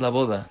 ¿cuándo es la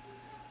boda?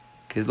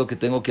 ¿Qué es lo que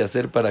tengo que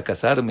hacer para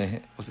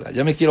casarme? O sea,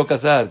 ya me quiero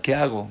casar. ¿Qué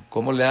hago?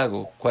 ¿Cómo le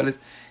hago? ¿Cuál es?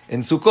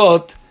 En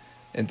Sukkot,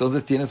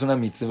 entonces tienes una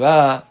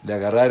mitzvah de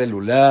agarrar el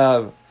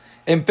ulab.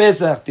 En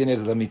Pesach tienes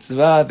la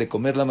mitzvah de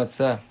comer la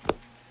matzah.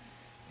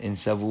 En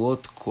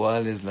Shavuot,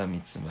 ¿cuál es la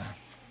mitzvah?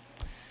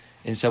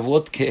 En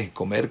Shavuot, ¿qué?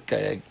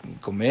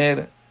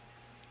 Comer,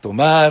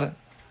 tomar,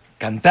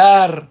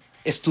 cantar,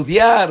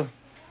 estudiar.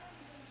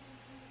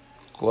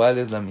 ¿Cuál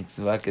es la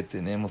mitzvah que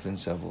tenemos en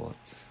Shavuot?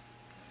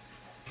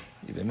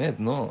 Y Bemet,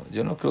 no,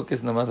 yo no creo que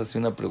es nada más así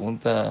una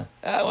pregunta,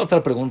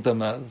 otra pregunta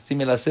más, si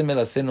me la sé, no me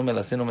la sé,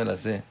 no me la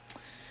sé.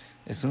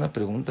 Es una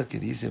pregunta que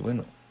dice,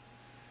 bueno,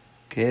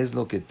 ¿qué es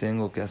lo que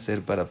tengo que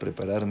hacer para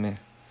prepararme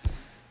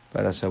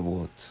para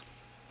Shavuot?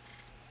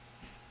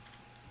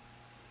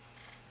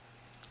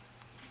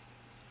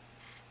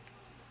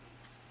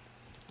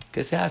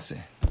 ¿Qué se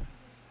hace?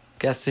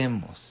 ¿Qué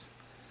hacemos?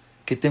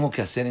 ¿Qué tengo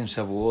que hacer en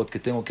Shavuot? ¿Qué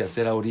tengo que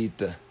hacer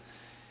ahorita?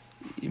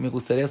 Y me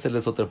gustaría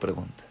hacerles otra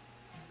pregunta.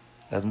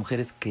 Las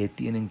mujeres, ¿qué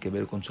tienen que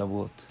ver con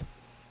Shavuot?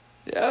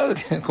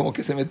 Ya, como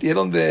que se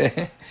metieron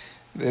de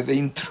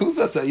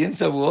intrusas ahí en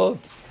Shavuot.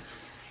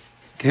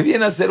 ¿Qué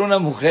viene a hacer una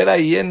mujer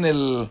ahí en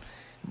el...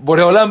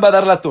 Boreolam va a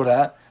dar la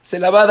Torah, se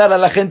la va a dar a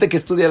la gente que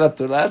estudia la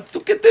Torah.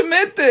 ¿Tú qué te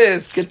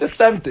metes? ¿Qué te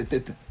están? ¿Qué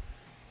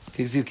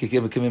decir?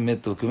 ¿Qué me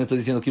meto? ¿Qué me estás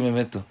diciendo? ¿Qué me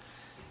meto?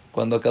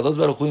 Cuando Akadosh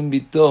Baruj Hu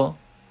invitó,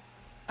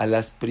 a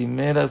las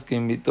primeras que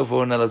invitó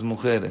fueron a las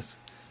mujeres.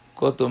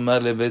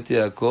 Tomarle Beti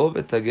Jacob,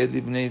 Betaged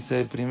Ibnei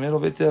Israel. Primero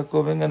Beti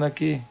Jacob, vengan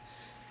aquí.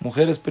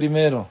 Mujeres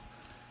primero.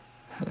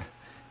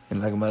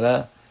 En la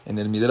Gemara, en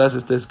el Midrash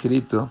está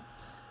escrito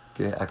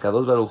que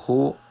Akadosh Baruj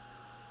Hu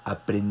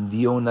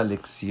aprendió una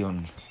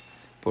lección.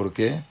 ¿Por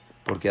qué?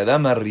 Porque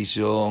Adam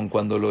Rishon,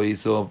 cuando lo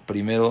hizo,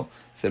 primero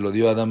se lo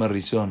dio a Adam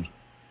Rishon.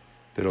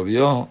 Pero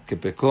vio que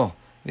pecó.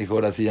 Dijo,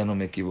 ahora sí ya no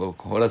me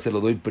equivoco. Ahora se lo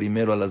doy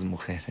primero a las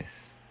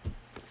mujeres.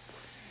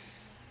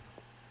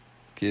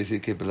 Quiere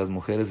decir que las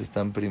mujeres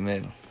están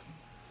primero.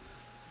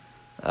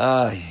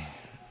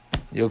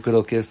 Yo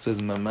creo que esto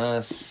es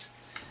mamás,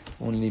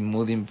 un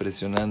limud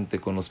impresionante.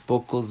 Con los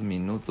pocos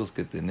minutos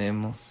que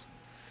tenemos,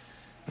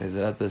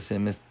 Bezrat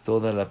Hashem es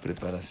toda la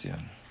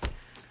preparación.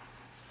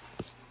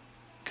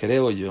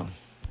 Creo yo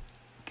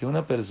que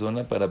una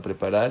persona para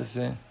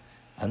prepararse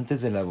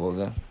antes de la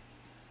boda,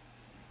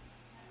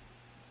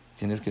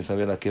 tienes que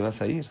saber a qué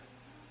vas a ir.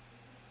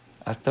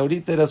 Hasta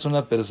ahorita eras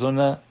una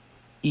persona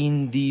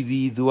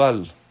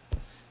individual.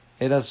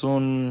 Eras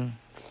uno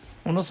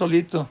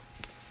solito.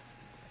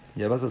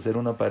 Ya vas a ser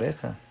una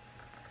pareja.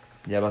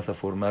 Ya vas a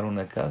formar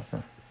una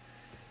casa.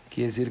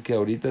 Quiere decir que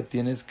ahorita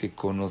tienes que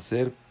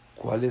conocer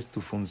cuál es tu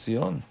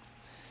función.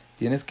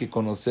 Tienes que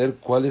conocer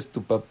cuál es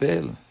tu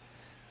papel.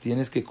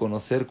 Tienes que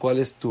conocer cuál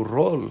es tu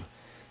rol.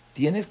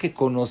 Tienes que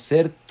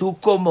conocer tú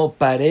como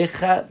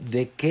pareja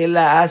de qué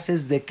la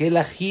haces, de qué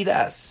la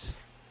giras.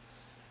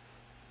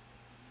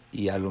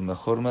 Y a lo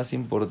mejor más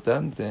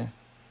importante,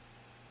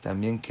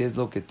 también qué es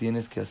lo que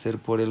tienes que hacer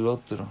por el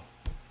otro.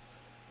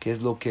 Qué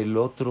es lo que el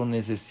otro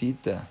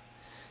necesita.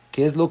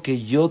 Qué es lo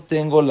que yo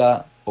tengo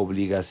la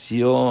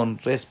obligación,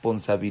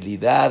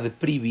 responsabilidad,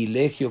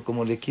 privilegio,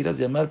 como le quieras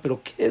llamar,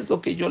 pero qué es lo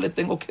que yo le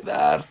tengo que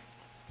dar.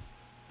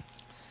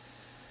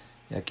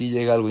 Y aquí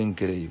llega algo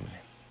increíble.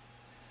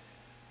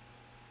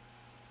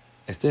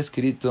 Está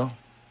escrito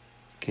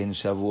que en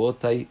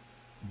Shavuot hay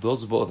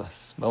 2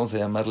 bodas, vamos a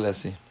llamarle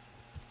así.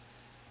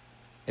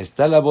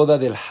 Está la boda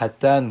del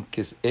Hatán,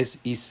 que es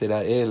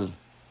Israel,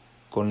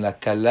 con la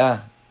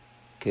Kalá,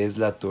 que es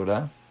la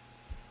Torah,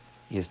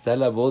 y está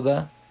la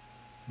boda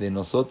de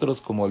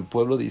nosotros como el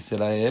pueblo de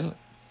Israel,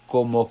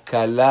 como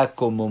Kalá,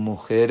 como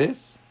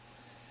mujeres,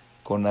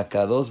 con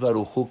Akadosh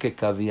Barujú, que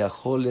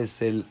Kaviahol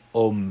es el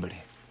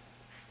hombre.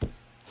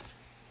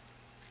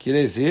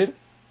 Quiere decir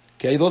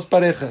que hay 2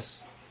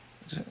 parejas.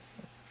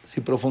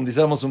 Si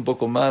profundizamos un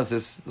poco más,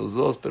 es los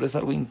 2, pero es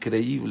algo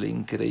increíble,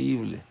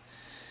 increíble.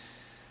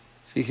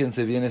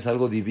 Fíjense bien, es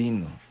algo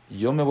divino.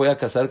 Yo me voy a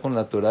casar con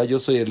la Torah, yo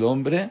soy el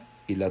hombre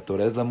y la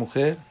Torah es la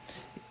mujer,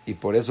 y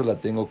por eso la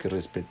tengo que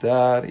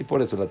respetar, y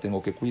por eso la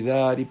tengo que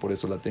cuidar, y por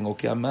eso la tengo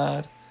que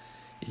amar.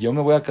 Y yo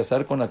me voy a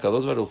casar con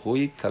Akadosh Barujú,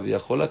 y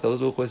Kaviahol Akadosh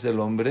Barujú es el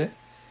hombre,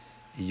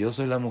 y yo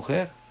soy la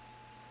mujer.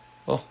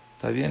 Oh,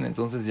 está bien,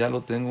 entonces ya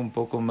lo tengo un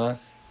poco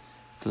más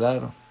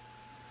claro.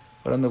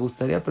 Ahora me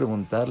gustaría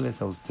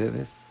preguntarles a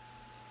ustedes,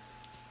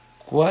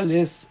 ¿cuál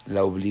es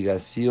la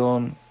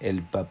obligación,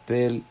 el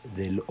papel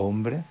del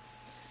hombre?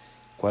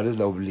 ¿Cuál es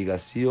la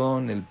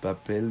obligación, el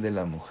papel de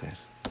la mujer?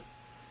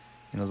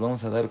 Y nos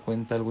vamos a dar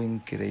cuenta algo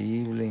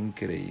increíble,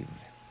 increíble.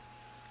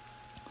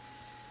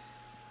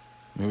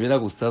 Me hubiera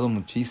gustado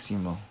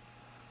muchísimo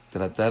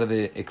tratar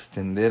de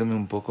extenderme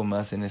un poco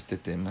más en este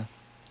tema,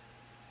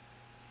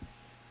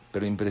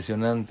 pero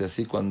impresionante,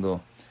 así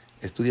cuando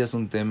estudias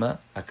un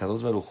tema,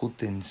 Akadosh Barujú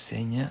te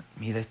enseña,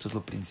 mira, esto es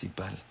lo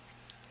principal.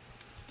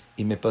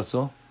 Y me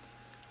pasó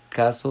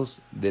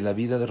casos de la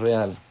vida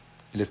real.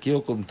 Les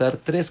quiero contar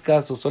 3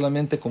 casos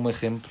solamente como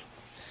ejemplo.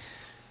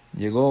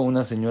 Llegó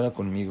una señora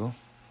conmigo,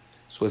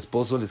 su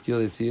esposo, les quiero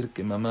decir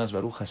que mamás,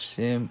 Baruch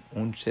Hashem,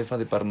 un shefa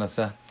de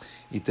Parnasá.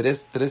 Y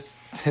tres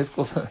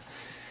cosas.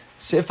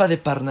 Shefa de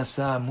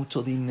Parnasá,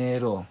 mucho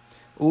dinero.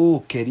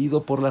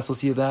 Querido por la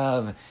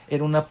sociedad.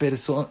 Es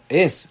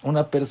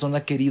una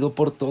persona querido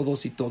por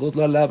todos y todos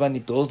lo alaban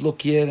y todos lo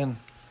quieren.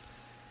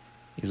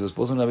 Y su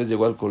esposo una vez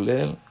llegó al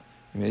colel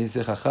y me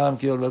dice, jajam,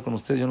 quiero hablar con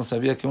usted. Yo no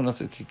sabía que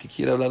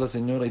quiere hablar la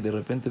señora, y de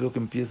repente veo que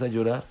empieza a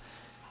llorar.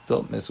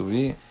 Entonces, me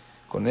subí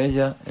con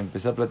ella,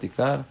 empecé a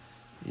platicar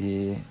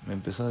y me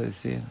empezó a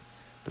decir,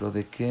 pero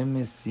 ¿de qué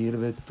me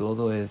sirve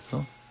todo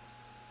eso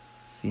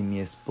si mi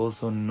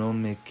esposo no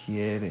me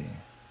quiere?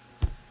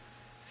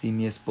 Si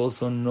mi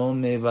esposo no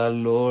me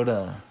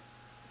valora.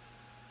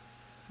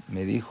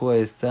 Me dijo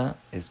esta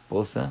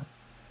esposa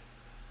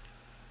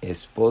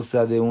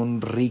de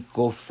un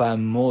rico,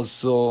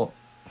 famoso,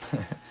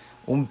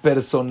 un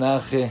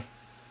personaje.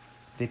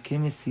 ¿De qué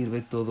me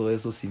sirve todo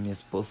eso si mi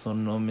esposo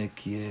no me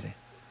quiere?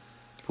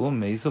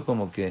 Me hizo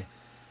como que,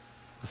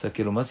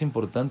 que lo más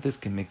importante es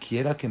que me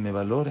quiera, que me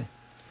valore.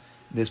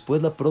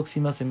 Después la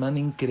próxima semana,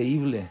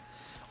 increíble,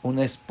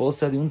 una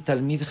esposa de un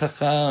Talmid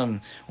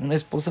Jajam, una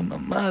esposa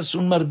mamás,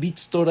 un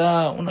Marbitz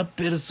Torah, una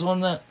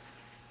persona.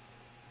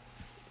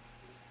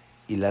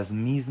 Y las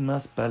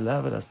mismas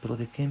palabras, pero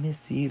 ¿de qué me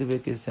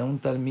sirve que sea un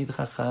Talmid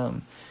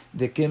Jajam?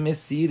 ¿De qué me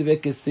sirve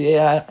que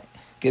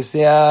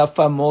sea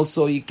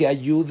famoso y que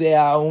ayude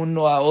a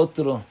uno a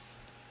otro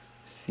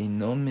si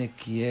no me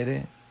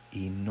quiere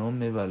y no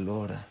me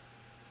valora?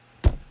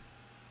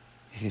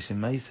 Dije,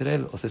 Shema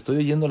Israel, estoy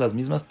oyendo las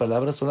mismas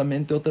palabras,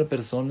 solamente otra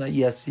persona,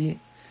 y así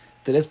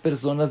 3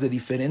 personas de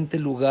diferente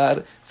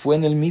lugar, fue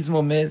en el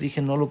mismo mes.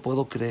 Dije, no lo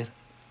puedo creer.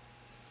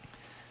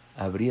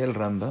 Abrí el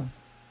Rambam,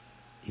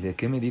 ¿y de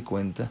qué me di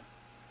cuenta?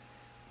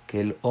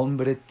 Que el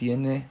hombre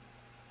tiene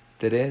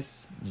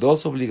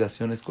 2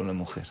 obligaciones con la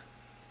mujer.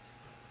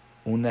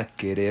 Una,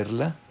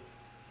 quererla,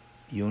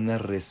 y una,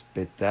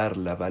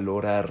 respetarla,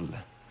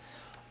 valorarla.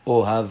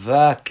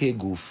 Ohavá que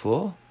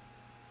gufo,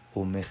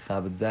 o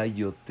mejabda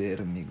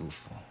yoter mi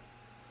gufo.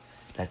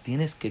 La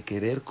tienes que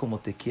querer como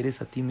te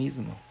quieres a ti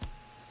mismo.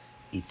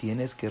 Y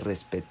tienes que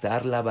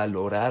respetarla,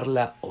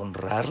 valorarla,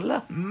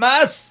 honrarla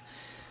más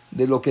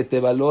de lo que te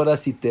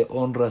valoras y te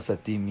honras a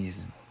ti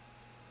mismo.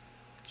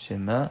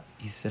 Shema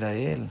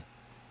Israel.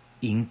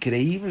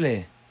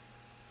 Increíble.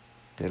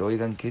 Pero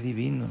oigan, qué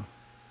divino.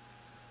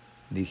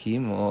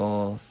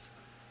 Dijimos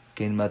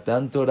que en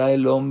Matán Torah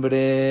el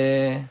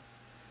hombre,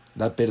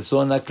 la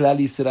persona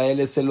Klal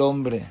Israel es el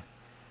hombre.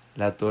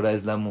 La Torah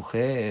es la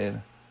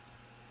mujer.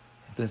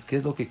 Entonces, ¿qué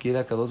es lo que quiere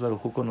Akadosh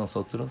Barujú con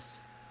nosotros?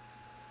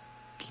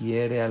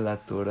 Quiere a la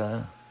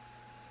Torah,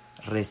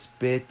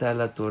 respeta a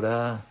la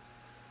Torah.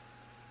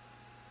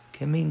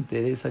 ¿qué me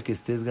interesa que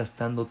estés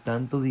gastando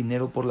tanto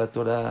dinero por la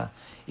Torah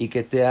y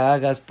que te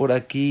hagas por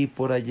aquí y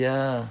por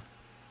allá?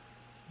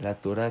 La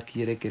Torah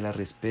quiere que la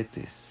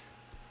respetes.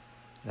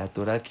 La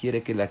Torah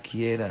quiere que la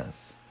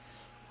quieras.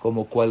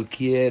 Como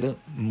cualquier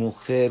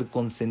mujer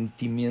con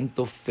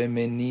sentimiento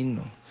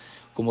femenino,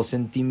 como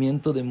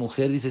sentimiento de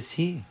mujer, dice,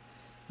 sí,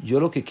 yo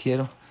lo que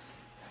quiero.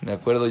 Me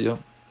acuerdo yo,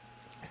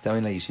 estaba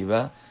en la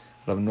yeshiva,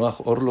 Rav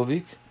Noach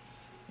Orlovik,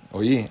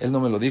 oí, él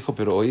no me lo dijo,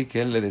 pero oí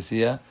que él le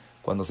decía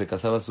cuando se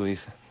casaba su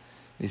hija,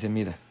 dice,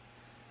 mira,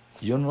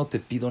 yo no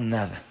te pido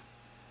nada,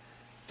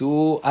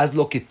 tú haz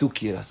lo que tú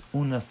quieras,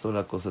 una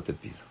sola cosa te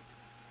pido,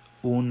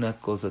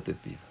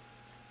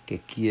 que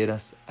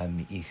quieras a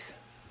mi hija,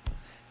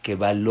 que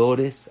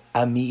valores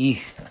a mi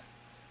hija.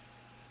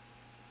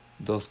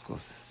 Dos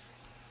cosas,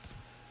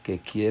 que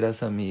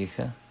quieras a mi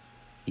hija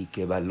y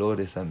que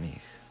valores a mi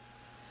hija.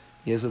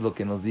 Y eso es lo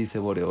que nos dice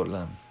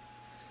Holam.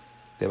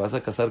 Te vas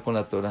a casar con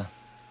la Torah.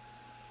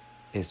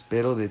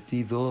 Espero de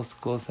ti dos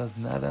cosas,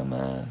 nada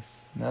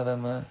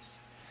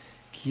más.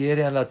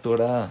 Quiere a la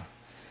Torah,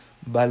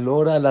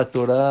 valora a la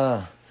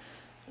Torah,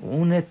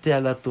 únete a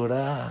la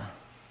Torah.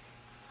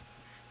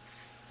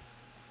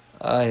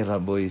 Ay,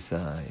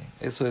 Raboisai,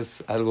 eso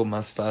es algo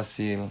más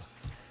fácil,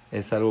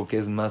 es algo que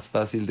es más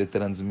fácil de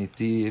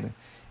transmitir,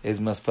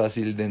 es más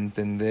fácil de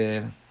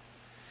entender.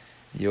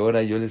 Y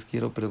ahora yo les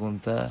quiero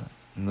preguntar,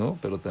 ¿no?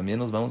 Pero también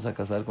nos vamos a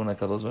casar con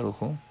Akadosh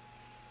Baruj Hu.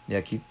 Y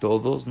aquí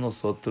todos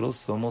nosotros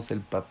somos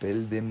el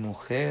papel de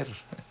mujer.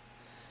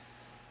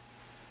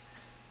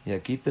 Y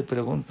aquí te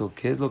pregunto,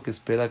 ¿qué es lo que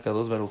espera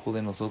Akadosh Baruj Hu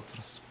de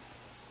nosotros?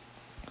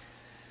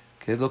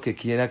 ¿Qué es lo que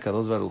quiere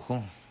Akadosh Baruj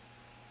Hu?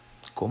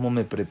 ¿Cómo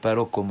me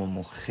preparo como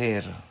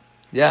mujer?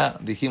 Ya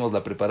dijimos,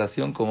 la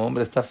preparación como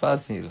hombre está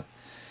fácil.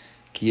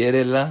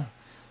 Quiérela,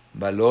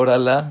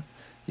 valórala.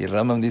 Y el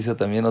Rambam dice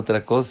también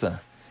otra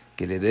cosa,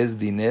 que le des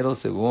dinero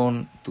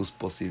según tus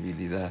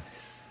posibilidades.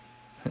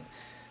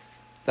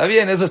 Está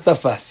bien, eso está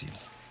fácil.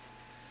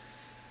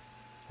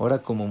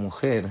 Ahora como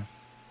mujer,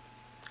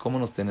 ¿cómo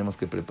nos tenemos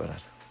que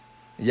preparar?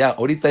 Ya,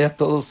 ahorita ya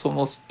todos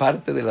somos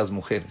parte de las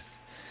mujeres.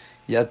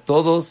 Ya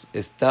todos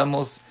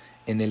estamos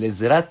en el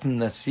Ezrat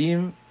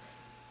Nashim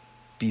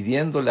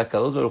pidiéndole a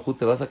Kadosh Baruj Hu,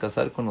 te vas a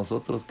casar con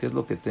nosotros, ¿qué es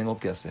lo que tengo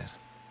que hacer?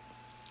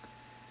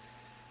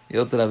 Y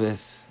otra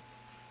vez,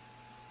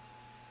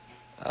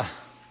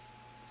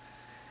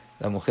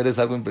 la mujer es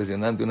algo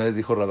impresionante. Una vez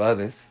dijo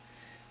Rabades,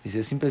 dice,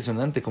 es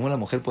impresionante cómo la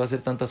mujer puede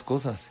hacer tantas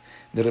cosas.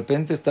 De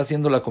repente está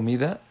haciendo la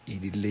comida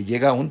y le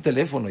llega un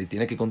teléfono y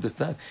tiene que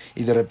contestar.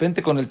 Y de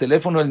repente con el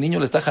teléfono el niño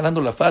le está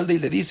jalando la falda y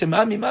le dice,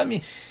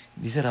 mami.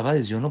 Dice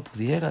Rabades, yo no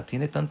pudiera,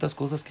 tiene tantas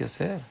cosas que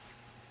hacer.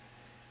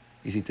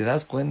 Y si te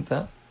das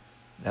cuenta,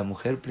 la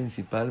mujer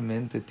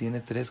principalmente tiene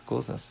tres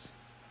cosas.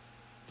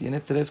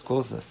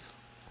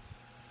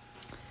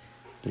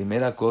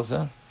 Primera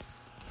cosa,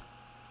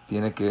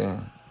 tiene que,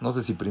 no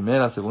sé si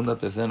primera, segunda,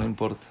 tercera, no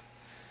importa.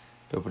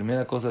 Pero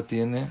primera cosa,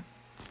 tiene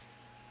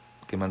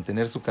que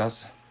mantener su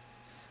casa.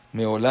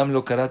 Me Holam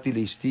lo karati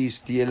le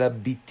ishti ela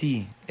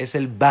biti. Es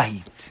el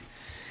bait.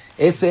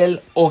 Es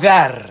el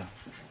hogar.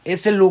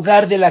 Es el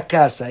lugar de la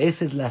casa.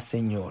 Esa es la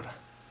señora.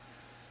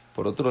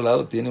 Por otro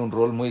lado, tiene un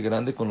rol muy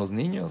grande con los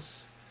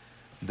niños.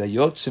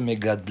 Dayot se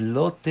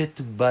megadlotet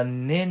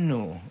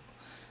banenu.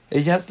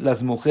 Ellas,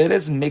 las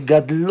mujeres,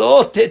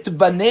 megadlotet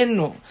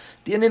banenu.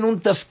 Tienen un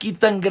tafkid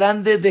tan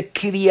grande de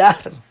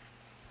criar.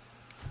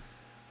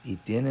 Y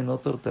tienen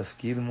otro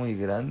tafkid muy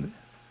grande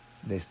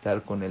de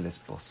estar con el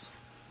esposo.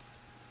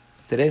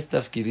 3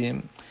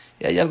 tafkidim.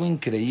 Y hay algo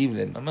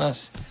increíble,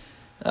 nomás.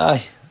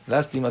 Ay,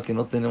 lástima que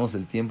no tenemos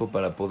el tiempo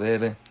para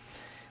poder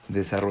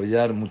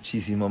desarrollar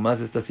muchísimo más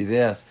estas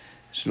ideas.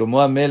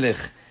 Shlomo Amelech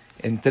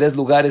en 3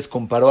 lugares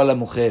comparó a la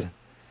mujer.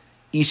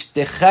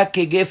 Ishteja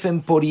que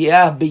gefen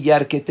poriah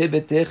beyarkete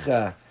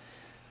beteja.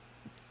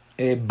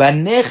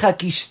 Baneja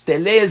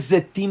kishtele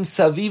zetim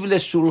saviv le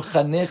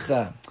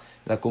shulchaneja.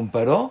 La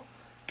comparó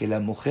que la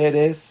mujer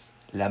es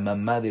la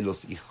mamá de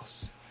los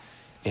hijos.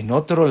 En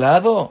otro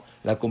lado,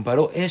 la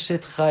comparó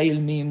Eshet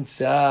Hail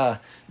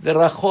Nimtza,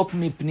 Verachok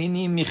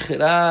Mipnini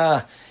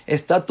Mijra.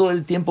 Está todo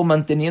el tiempo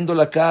manteniendo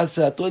la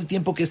casa, todo el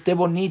tiempo que esté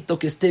bonito,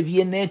 que esté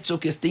bien hecho,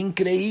 que esté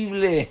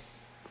increíble.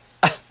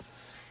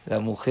 La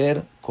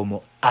mujer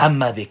como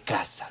ama de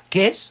casa.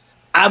 ¿Qué es?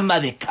 Ama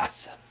de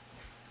casa.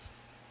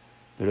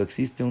 Pero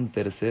existe un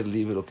tercer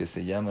libro que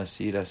se llama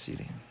Shira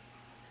Shirim.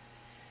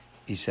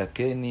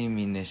 Ishakeni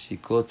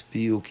mineshikot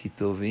piu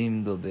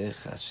kitovim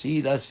dodeja.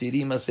 Shira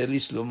Shirim aser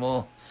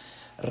Shlomo.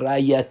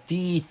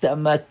 Rayati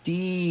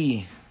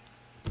tamati.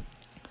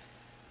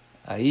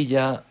 Ahí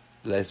ya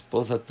la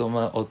esposa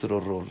toma otro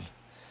rol.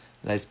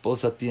 La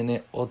esposa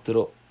tiene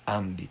otro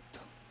ámbito.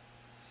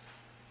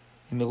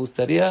 Y me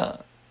gustaría,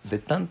 de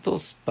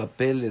tantos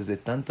papeles, de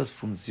tantas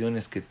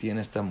funciones que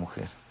tiene esta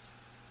mujer,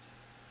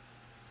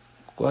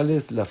 ¿cuál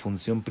es la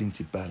función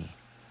principal?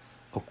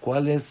 ¿O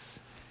cuál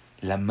es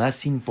la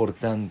más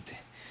importante?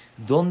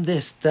 ¿Dónde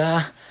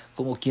está,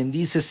 como quien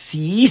dice,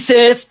 si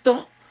hice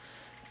esto,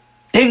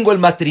 tengo el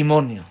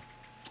matrimonio?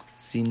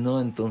 Si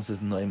no,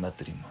 entonces no hay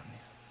matrimonio.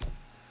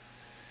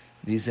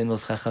 Dicen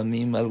los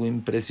Jajamim algo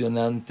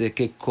impresionante,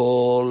 que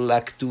Kol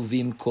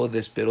Aktuvim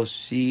Kodesh, pero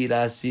Shir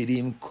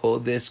Ashirim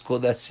Kodesh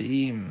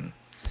Kodashim.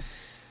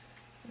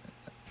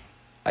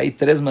 Hay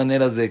 3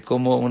 maneras de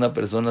cómo una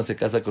persona se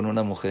casa con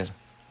una mujer.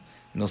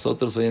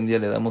 Nosotros hoy en día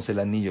le damos el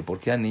anillo. ¿Por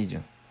qué anillo?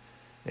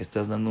 Le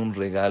estás dando un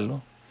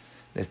regalo,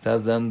 le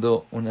estás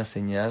dando una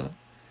señal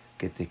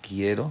que te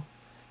quiero,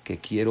 que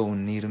quiero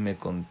unirme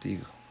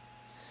contigo.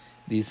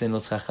 Dicen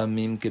los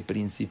Jajamim que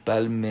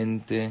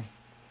principalmente,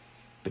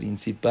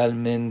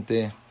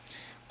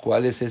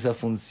 ¿cuál es esa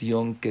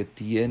función que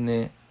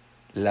tiene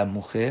la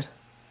mujer?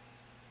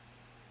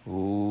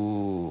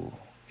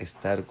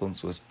 Estar con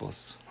su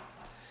esposo,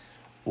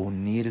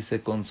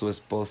 unirse con su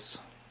esposo.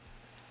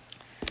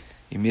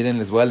 Y miren,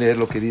 les voy a leer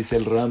lo que dice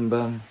el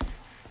Rambam.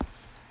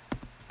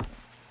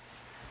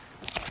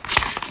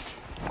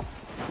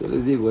 Yo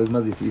les digo, es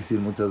más difícil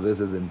muchas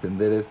veces de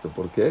entender esto.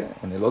 ¿Por qué?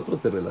 En el otro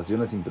te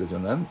relacionas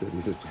impresionante.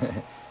 Dices,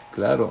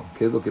 claro,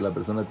 ¿qué es lo que la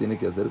persona tiene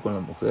que hacer con la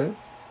mujer?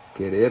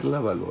 Quererla,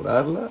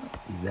 valorarla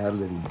y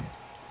darle dinero.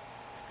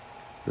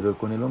 Pero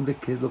con el hombre,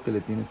 ¿qué es lo que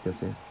le tienes que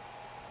hacer?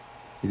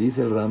 Y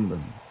dice el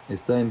Rambam,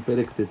 está en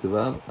Perek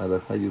Tetvav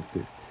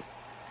Adahayutet.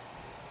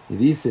 Y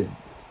dice,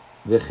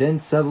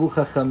 Vejen Tzavu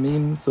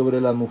Jajamim sobre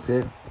la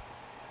mujer,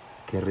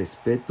 que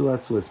respeto a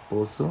su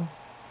esposo,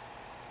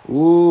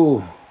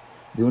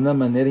 de una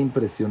manera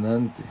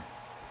impresionante.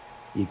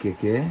 ¿Y que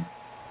qué?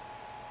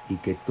 Y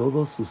que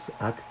todos sus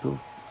actos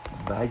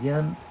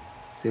vayan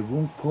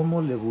según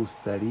cómo le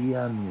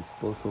gustaría a mi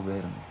esposo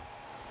verme.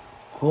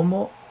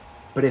 ¿Cómo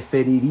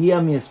preferiría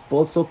mi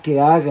esposo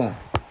que haga?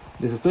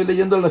 Les estoy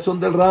leyendo la Lashon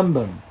del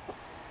Rambam.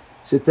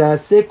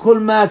 Sheta'aseh kol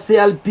ma'aseh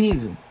al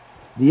piv,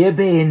 v'yeh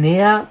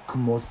be'enea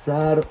como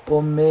zar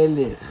o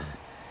melech.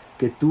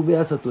 Que tú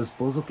veas a tu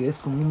esposo que es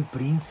como un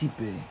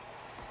príncipe,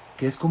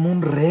 que es como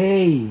un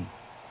rey.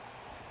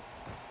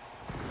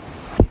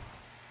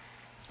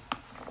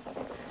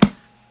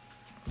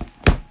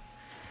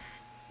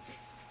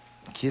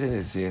 Quiere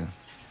decir,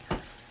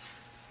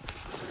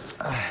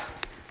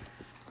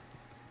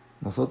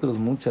 nosotros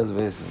muchas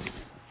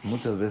veces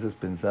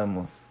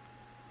pensamos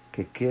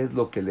que qué es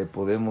lo que le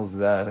podemos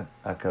dar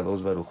a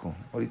Kadosh Baruj Hu.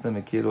 Ahorita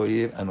me quiero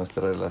ir a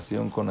nuestra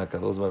relación con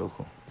Akadosh Baruj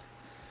Hu.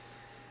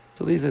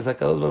 Tú dices,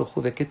 Akadosh Baruj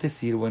Hu, ¿de qué te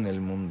sirvo en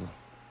el mundo?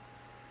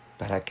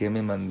 ¿Para qué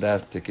me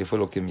mandaste? ¿Qué fue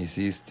lo que me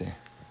hiciste?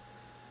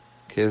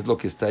 ¿Qué es lo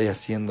que estoy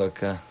haciendo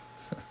acá?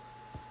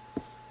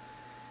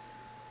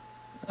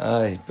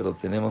 Pero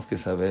tenemos que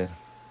saber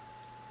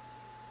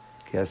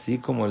que así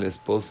como el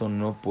esposo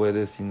no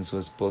puede sin su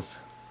esposa.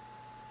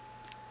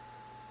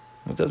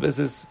 Muchas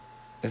veces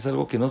es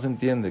algo que no se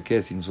entiende,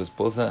 que sin su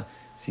esposa,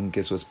 sin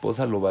que su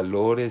esposa lo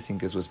valore, sin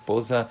que su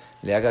esposa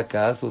le haga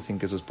caso, sin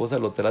que su esposa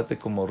lo trate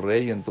como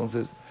rey,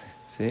 entonces,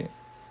 ¿sí?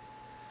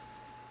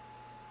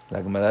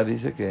 La Gemara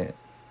dice que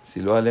si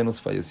lo nos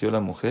falleció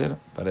la mujer,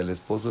 para el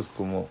esposo es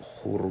como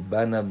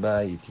Hurbana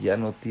Bait, ya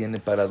no tiene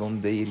para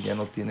dónde ir, ya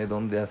no tiene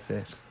dónde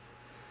hacer.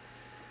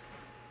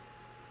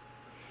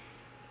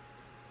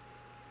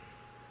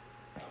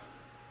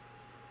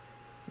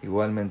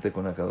 Igualmente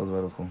con Akadosh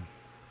Baruj Hu.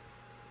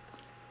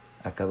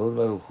 Akadosh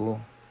Baruj Hu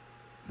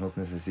nos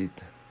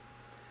necesita.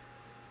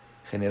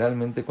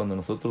 Generalmente cuando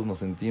nosotros nos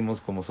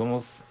sentimos como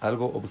somos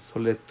algo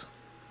obsoleto,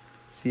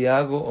 si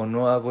hago o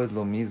no hago es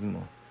lo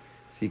mismo,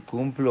 si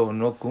cumplo o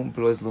no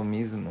cumplo es lo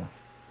mismo.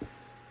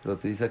 Pero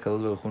te dice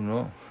Akadosh Baruj Hu,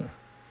 no.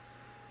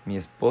 Mi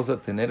esposa,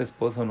 tener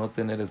esposa o no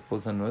tener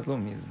esposa no es lo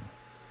mismo.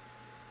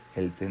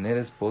 El tener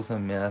esposa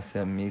me hace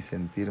a mí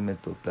sentirme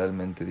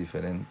totalmente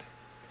diferente.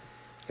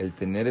 El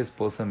tener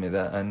esposa me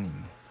da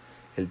ánimo.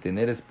 El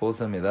tener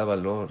esposa me da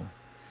valor.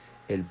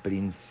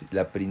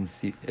 La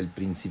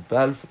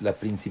principal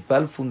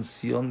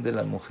función de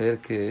la mujer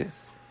que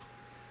es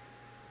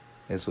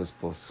su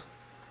esposo.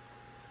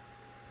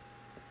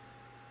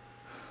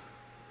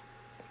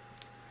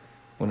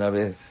 Una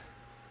vez,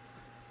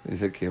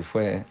 dice que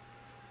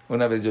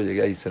una vez yo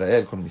llegué a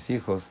Israel con mis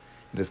hijos,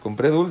 les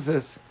compré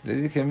dulces. Les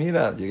dije,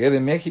 mira, llego de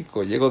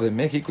México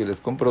y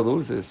les compro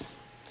dulces.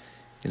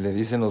 Y le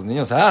dicen los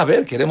niños, a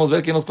ver, queremos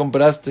ver qué nos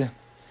compraste.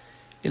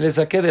 Y le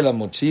saqué de la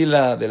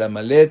mochila, de la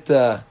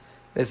maleta,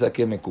 le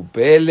saqué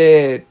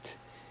Mekupelet,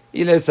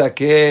 y le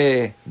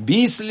saqué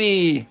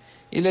Bisli,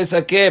 y le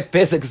saqué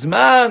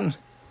Pesexman.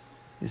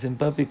 Dicen,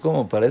 papi,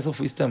 ¿cómo? ¿Para eso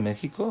fuiste a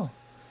México?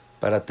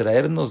 ¿Para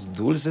traernos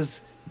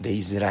dulces de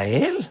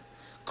Israel?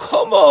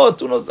 ¿Cómo?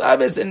 Tú no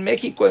sabes, en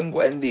México, en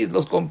Wendy's,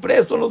 los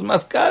compré, son los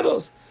más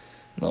caros.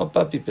 No,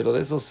 papi, pero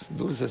de esos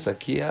dulces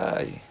aquí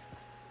hay.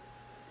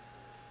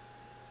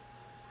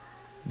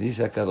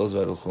 Dice Akadosh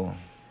Baruj Hu,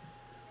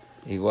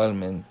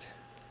 igualmente,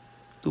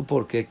 ¿tú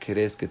por qué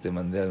crees que te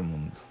mandé al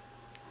mundo?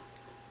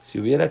 Si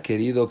hubiera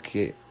querido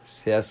que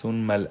seas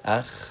un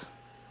malaj,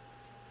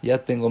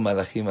 ya tengo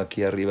malajim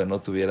aquí arriba, no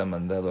te hubiera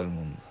mandado al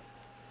mundo.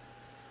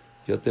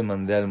 Yo te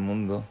mandé al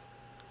mundo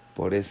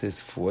por ese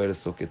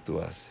esfuerzo que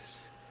tú haces,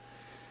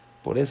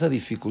 por esa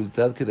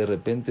dificultad que de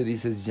repente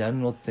dices, ya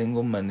no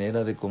tengo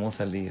manera de cómo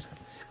salir,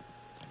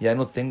 ya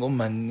no tengo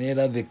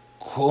manera de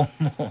cómo...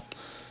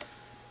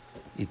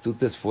 Y tú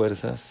te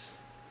esfuerzas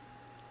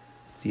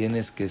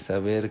Tienes que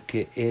saber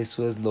que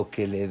eso es lo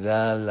que le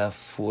da la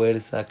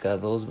fuerza a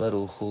Kadosh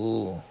Baruj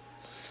Hu.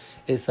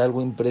 Es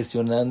algo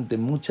impresionante.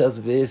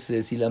 Muchas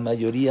veces y la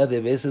mayoría de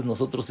veces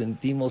nosotros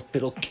sentimos,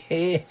 ¿pero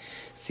qué?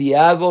 Si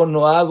hago,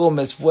 no hago,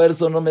 me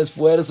esfuerzo, no me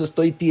esfuerzo,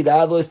 estoy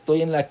tirado,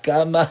 estoy en la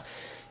cama.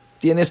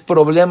 Tienes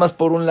problemas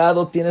por un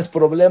lado, tienes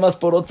problemas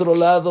por otro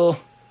lado.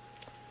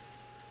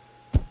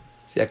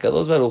 Si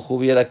Akadosh Baruj Hu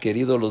hubiera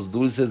querido los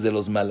dulces de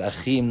los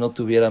malajim, no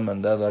te hubiera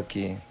mandado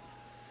aquí.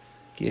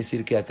 Quiere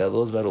decir que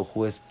Akadosh Baruj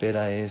Hu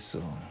espera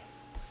eso.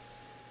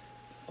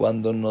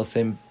 Cuando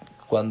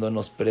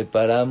nos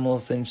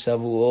preparamos en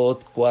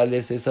Shavuot, ¿cuál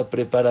es esa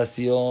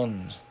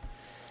preparación?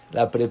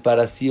 La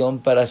preparación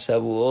para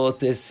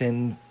Shavuot es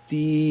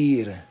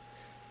sentir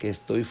que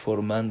estoy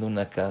formando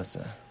una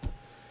casa.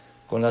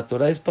 Con la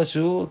Torah es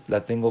pashut,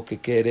 la tengo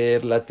que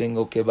querer, la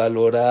tengo que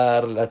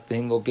valorar, la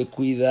tengo que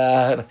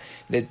cuidar,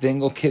 le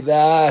tengo que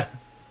dar.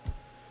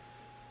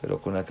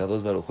 Pero con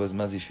Akadosh Baruj Hu es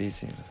más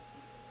difícil.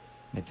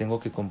 Me tengo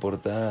que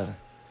comportar,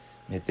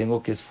 me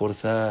tengo que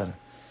esforzar,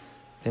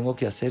 tengo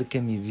que hacer que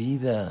mi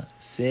vida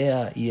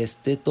sea y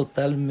esté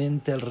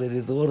totalmente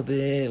alrededor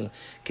de Él,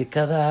 que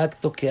cada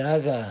acto que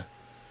haga,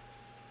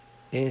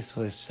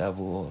 eso es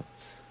Shavuot.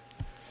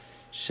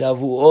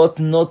 Shavuot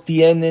no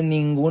tiene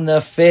ninguna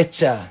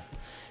fecha.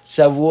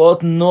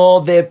 Shavuot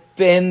no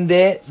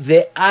depende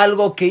de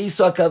algo que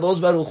hizo Akadosh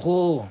Baruj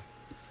Hu.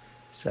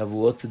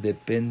 Shavuot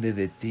depende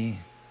de ti,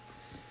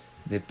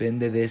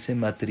 depende de ese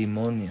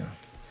matrimonio,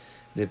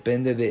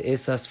 depende de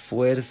esas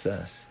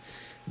fuerzas,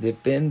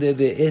 depende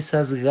de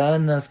esas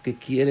ganas que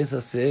quieres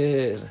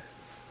hacer.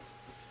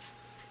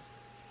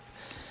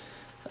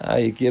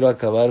 Ay, quiero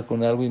acabar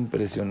con algo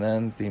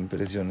impresionante.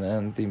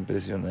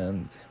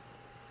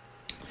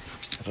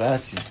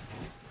 Rashi.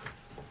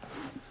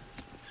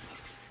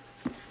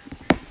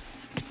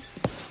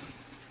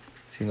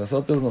 Si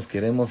nosotros nos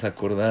queremos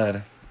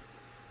acordar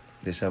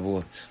de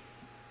Shavuot,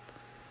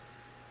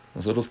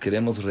 nosotros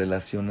queremos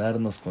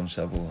relacionarnos con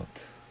Shavuot.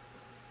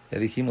 Ya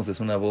dijimos, es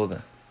una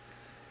boda,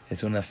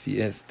 es una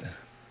fiesta.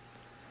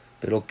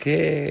 Pero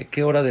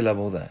 ¿qué hora de la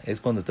boda? ¿Es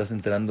cuando estás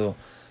entrando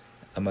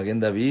a Maguen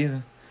David?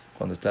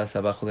 ¿Cuando estás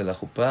abajo de la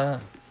jupá?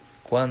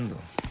 ¿Cuándo?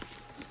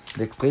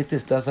 ¿De qué te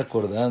estás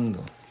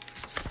acordando?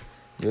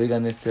 Y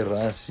oigan este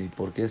Rashi,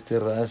 porque este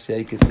Rashi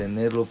hay que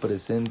tenerlo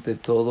presente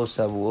todo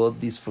Shavuot,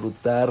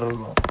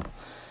 disfrutarlo,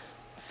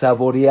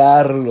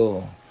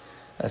 saborearlo,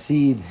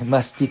 así,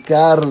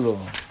 masticarlo.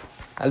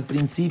 Al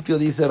principio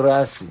dice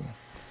Rashi,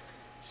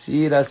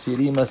 Shira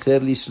Shirim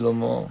Aser Li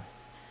Shlomo,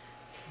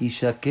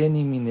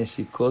 Ishakeni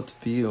Mineshikot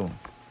Piu,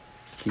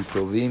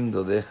 Kitovim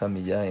Dodeja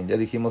Miyain. Ya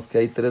dijimos que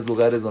hay 3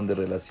 lugares donde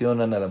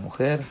relacionan a la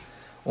mujer.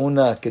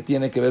 Una que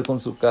tiene que ver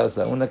con su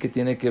casa, una que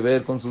tiene que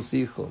ver con sus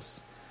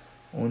hijos,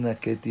 una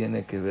que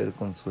tiene que ver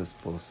con su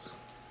esposo.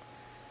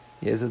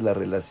 Y esa es la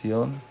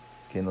relación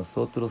que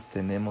nosotros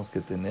tenemos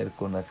que tener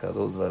con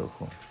Akadosh Baruj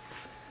Hu.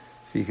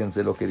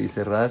 Fíjense lo que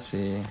dice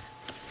Rashi.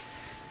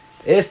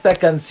 Esta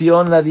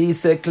canción la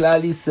dice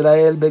Klal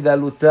Israel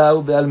begalutá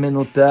u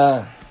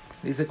bealmenutá.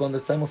 Dice cuando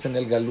estamos en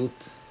el galut,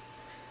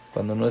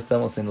 cuando no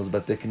estamos en los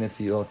Bate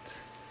Knesiot,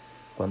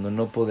 cuando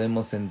no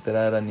podemos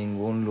entrar a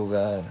ningún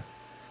lugar.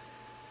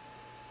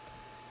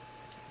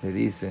 Le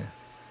dice,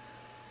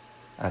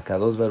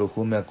 Akadosh Baruj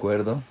Hu, me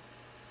acuerdo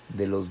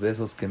de los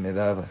besos que me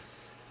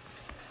dabas.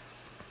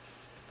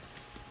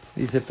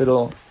 Dice,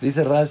 pero,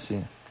 dice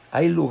Rashi,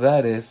 hay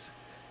lugares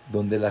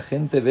donde la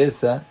gente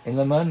besa en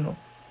la mano.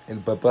 El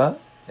papá,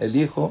 el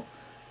hijo,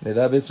 le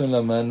da beso en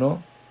la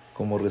mano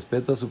como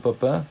respeto a su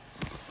papá.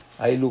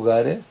 Hay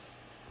lugares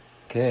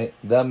que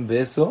dan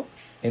beso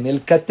en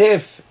el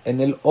katef, en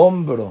el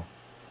hombro.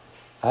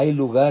 Hay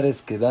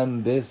lugares que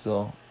dan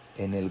beso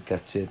en el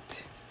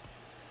cachete.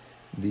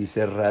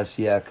 Dice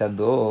Rashi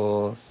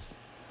Akadosh,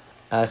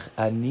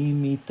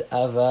 animit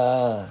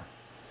ava.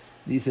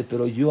 Dice,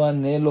 pero yo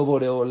anhelo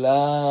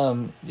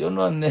Boreolam, yo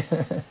no anhelo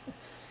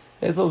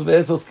esos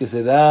besos que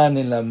se dan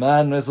en la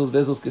mano, esos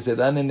besos que se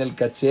dan en el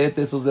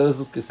cachete, esos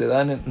besos que se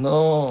dan en...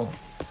 No.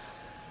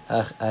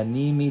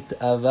 Animit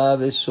ava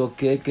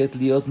beshokeket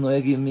liot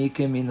noegimi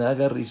que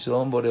minaga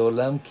rishon.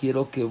 Boreolam,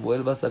 quiero que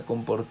vuelvas a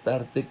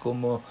comportarte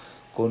como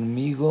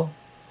conmigo,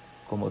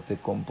 como te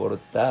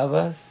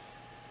comportabas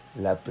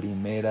la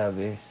primera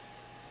vez,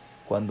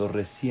 cuando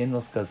recién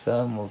nos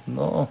casamos.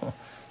 No,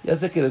 ya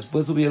sé que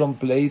después hubieron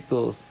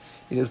pleitos,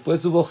 y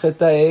después hubo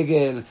Jeta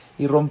Egel,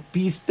 y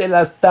rompiste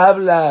las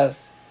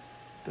tablas,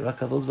 pero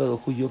Akadosh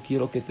Baruj Hu, yo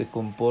quiero que te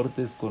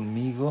comportes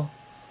conmigo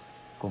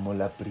como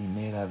la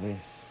primera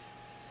vez,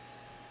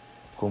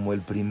 como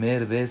el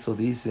primer beso.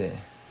 Dice,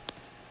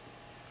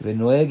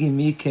 Venoeg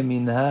imi que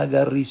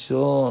minhaga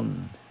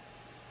rishon,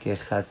 que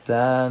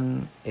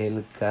Hatán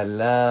el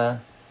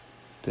Kalá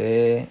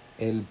pe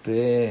el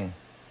pe.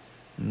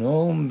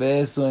 No un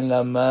beso en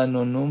la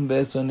mano, no un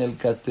beso en el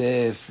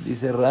katef.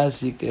 Dice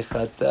Rashi que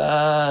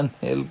Hatán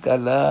el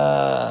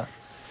Kalá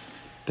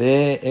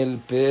pe el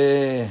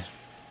pe. Es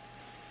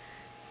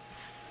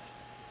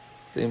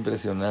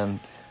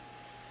impresionante.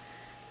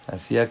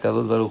 Así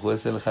Akadosh Baruj Hu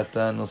es el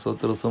Hatán,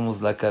 nosotros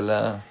somos la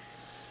Kalá.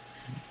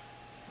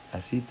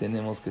 Así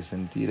tenemos que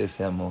sentir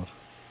ese amor.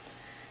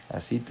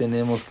 Así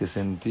tenemos que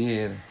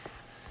sentir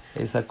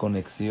esa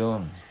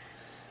conexión.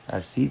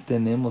 Así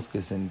tenemos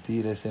que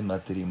sentir ese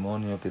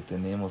matrimonio que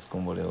tenemos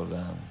con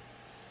Boreolam.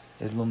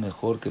 Es lo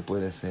mejor que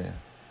puede ser.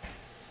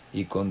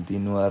 Y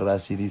continúa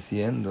Rashi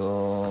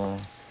diciendo,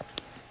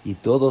 y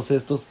todos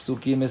estos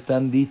psukim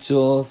están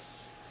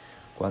dichos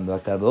cuando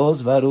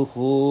Akadosh Baruj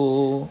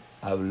Hu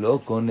habló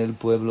con el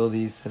pueblo de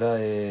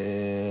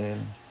Israel.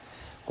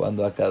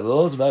 Cuando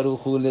Akadosh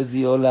Baruj Hu les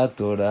dio la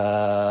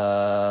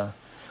Torah.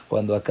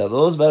 Cuando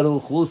Akadosh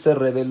Baruj Hu se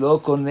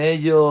reveló con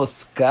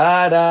ellos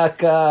cara a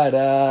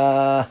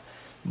cara,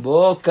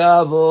 boca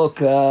a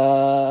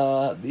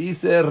boca,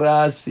 dice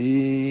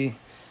Rashi,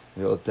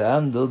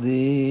 Veotando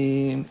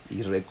Dim,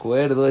 y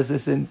recuerdo ese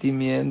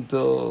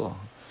sentimiento,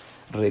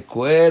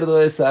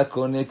 recuerdo esa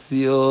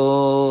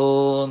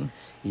conexión,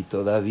 y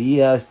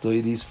todavía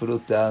estoy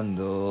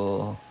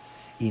disfrutando.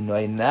 Y no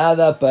hay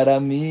nada para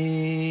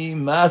mí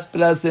más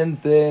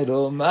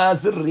placentero,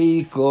 más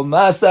rico,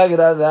 más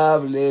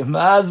agradable,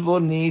 más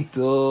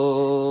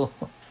bonito.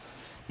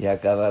 Y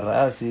acaba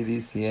Rashi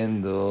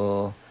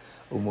diciendo,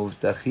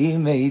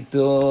 Umuvtahim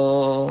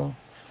meito.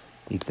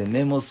 Y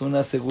tenemos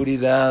una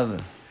seguridad.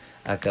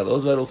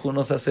 Akadosh Baruj Hu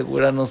nos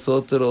asegura a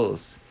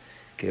nosotros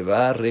que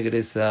va a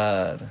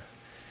regresar,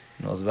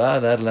 nos va a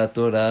dar la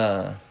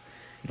Torah,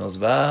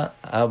 nos va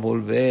a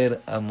volver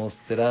a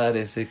mostrar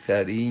ese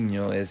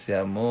cariño, ese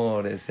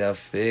amor, ese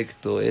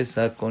afecto,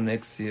 esa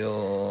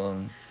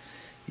conexión.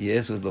 Y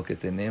eso es lo que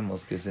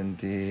tenemos que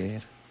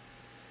sentir.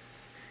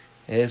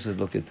 Eso es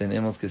lo que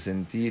tenemos que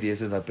sentir y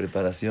esa es la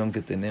preparación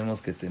que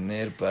tenemos que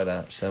tener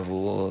para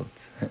Shavuot.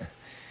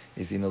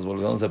 Y si nos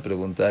volvemos a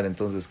preguntar,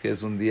 entonces, ¿qué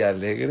es un día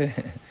alegre?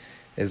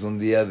 ¿Es un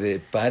día de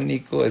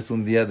pánico? ¿Es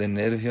un día de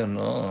nervio?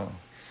 No,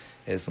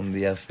 es un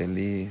día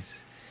feliz.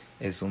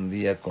 Es un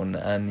día con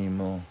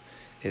ánimo,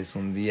 es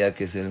un día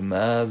que es el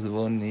más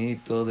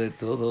bonito de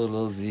todos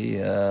los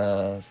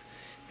días,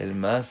 el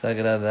más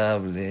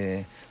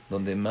agradable,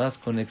 donde más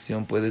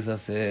conexión puedes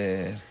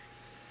hacer,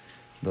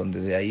 donde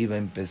de ahí va a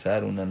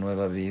empezar una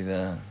nueva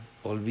vida.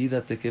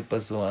 Olvídate qué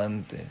pasó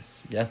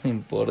antes, ya no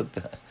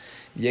importa.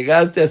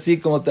 Llegaste así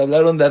como te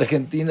hablaron de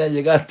Argentina,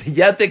 llegaste,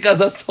 ya te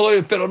casas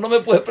hoy, pero no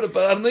me puedes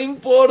preparar, no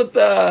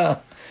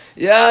importa.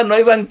 Ya no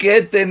hay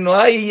banquete, no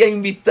hay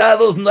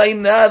invitados, no hay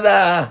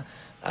nada.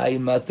 Hay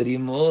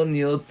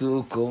matrimonio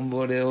tú con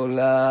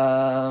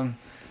Boreolam.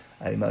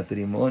 Hay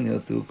matrimonio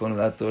tú con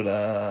la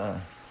Torah.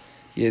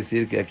 Quiere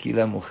decir que aquí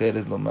la mujer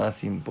es lo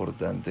más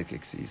importante que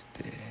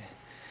existe.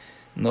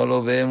 No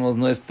lo vemos,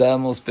 no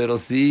estamos, pero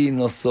sí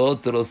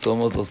nosotros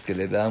somos los que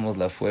le damos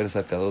la fuerza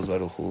a Kadosh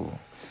Baruj Hu.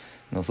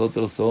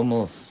 Nosotros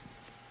somos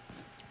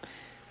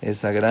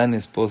esa gran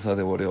esposa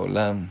de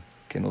Boreolam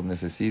que nos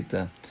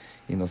necesita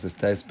y nos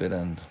está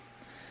esperando.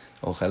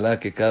 Ojalá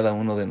que cada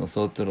uno de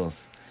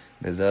nosotros,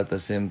 Bezrat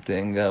Hashem,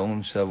 tenga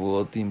un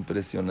Shavuot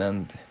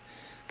impresionante.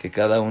 Que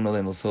cada uno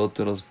de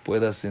nosotros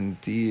pueda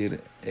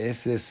sentir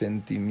ese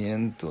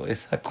sentimiento,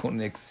 esa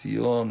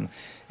conexión,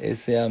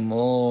 ese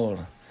amor.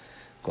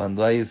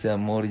 Cuando hay ese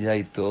amor ya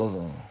hay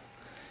todo.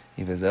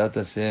 Y Bezrat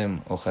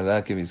Hashem,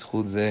 ojalá que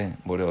Bizhut Ze,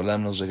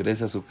 Boreolam, nos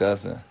regrese a su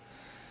casa.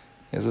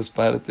 Eso es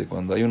parte.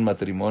 Cuando hay un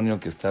matrimonio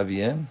que está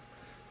bien,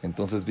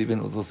 entonces viven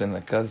los dos en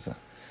la casa.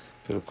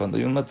 Pero cuando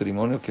hay un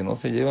matrimonio que no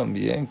se llevan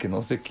bien, que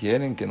no se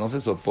quieren, que no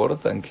se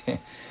soportan, que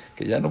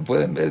ya no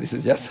pueden ver,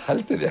 dices, ya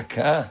salte de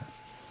acá.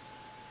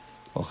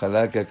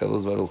 Ojalá que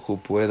Akadosh Baruj Hu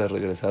pueda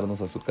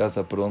regresarnos a su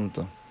casa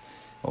pronto.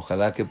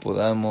 Ojalá que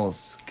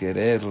podamos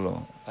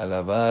quererlo,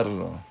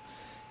 alabarlo.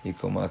 Y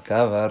como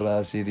acaba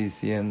Rashi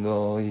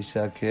diciendo,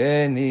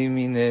 Ishakeni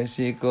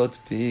mineshikot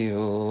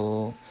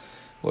piu.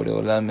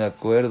 Boreolam, me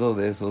acuerdo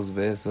de esos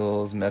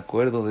besos, me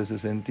acuerdo de ese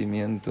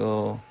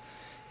sentimiento.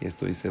 Y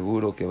estoy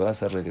seguro que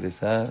vas a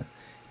regresar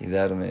y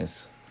darme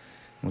eso.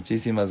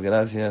 Muchísimas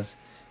gracias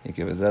y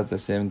que Bezrat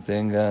Hashem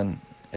tengan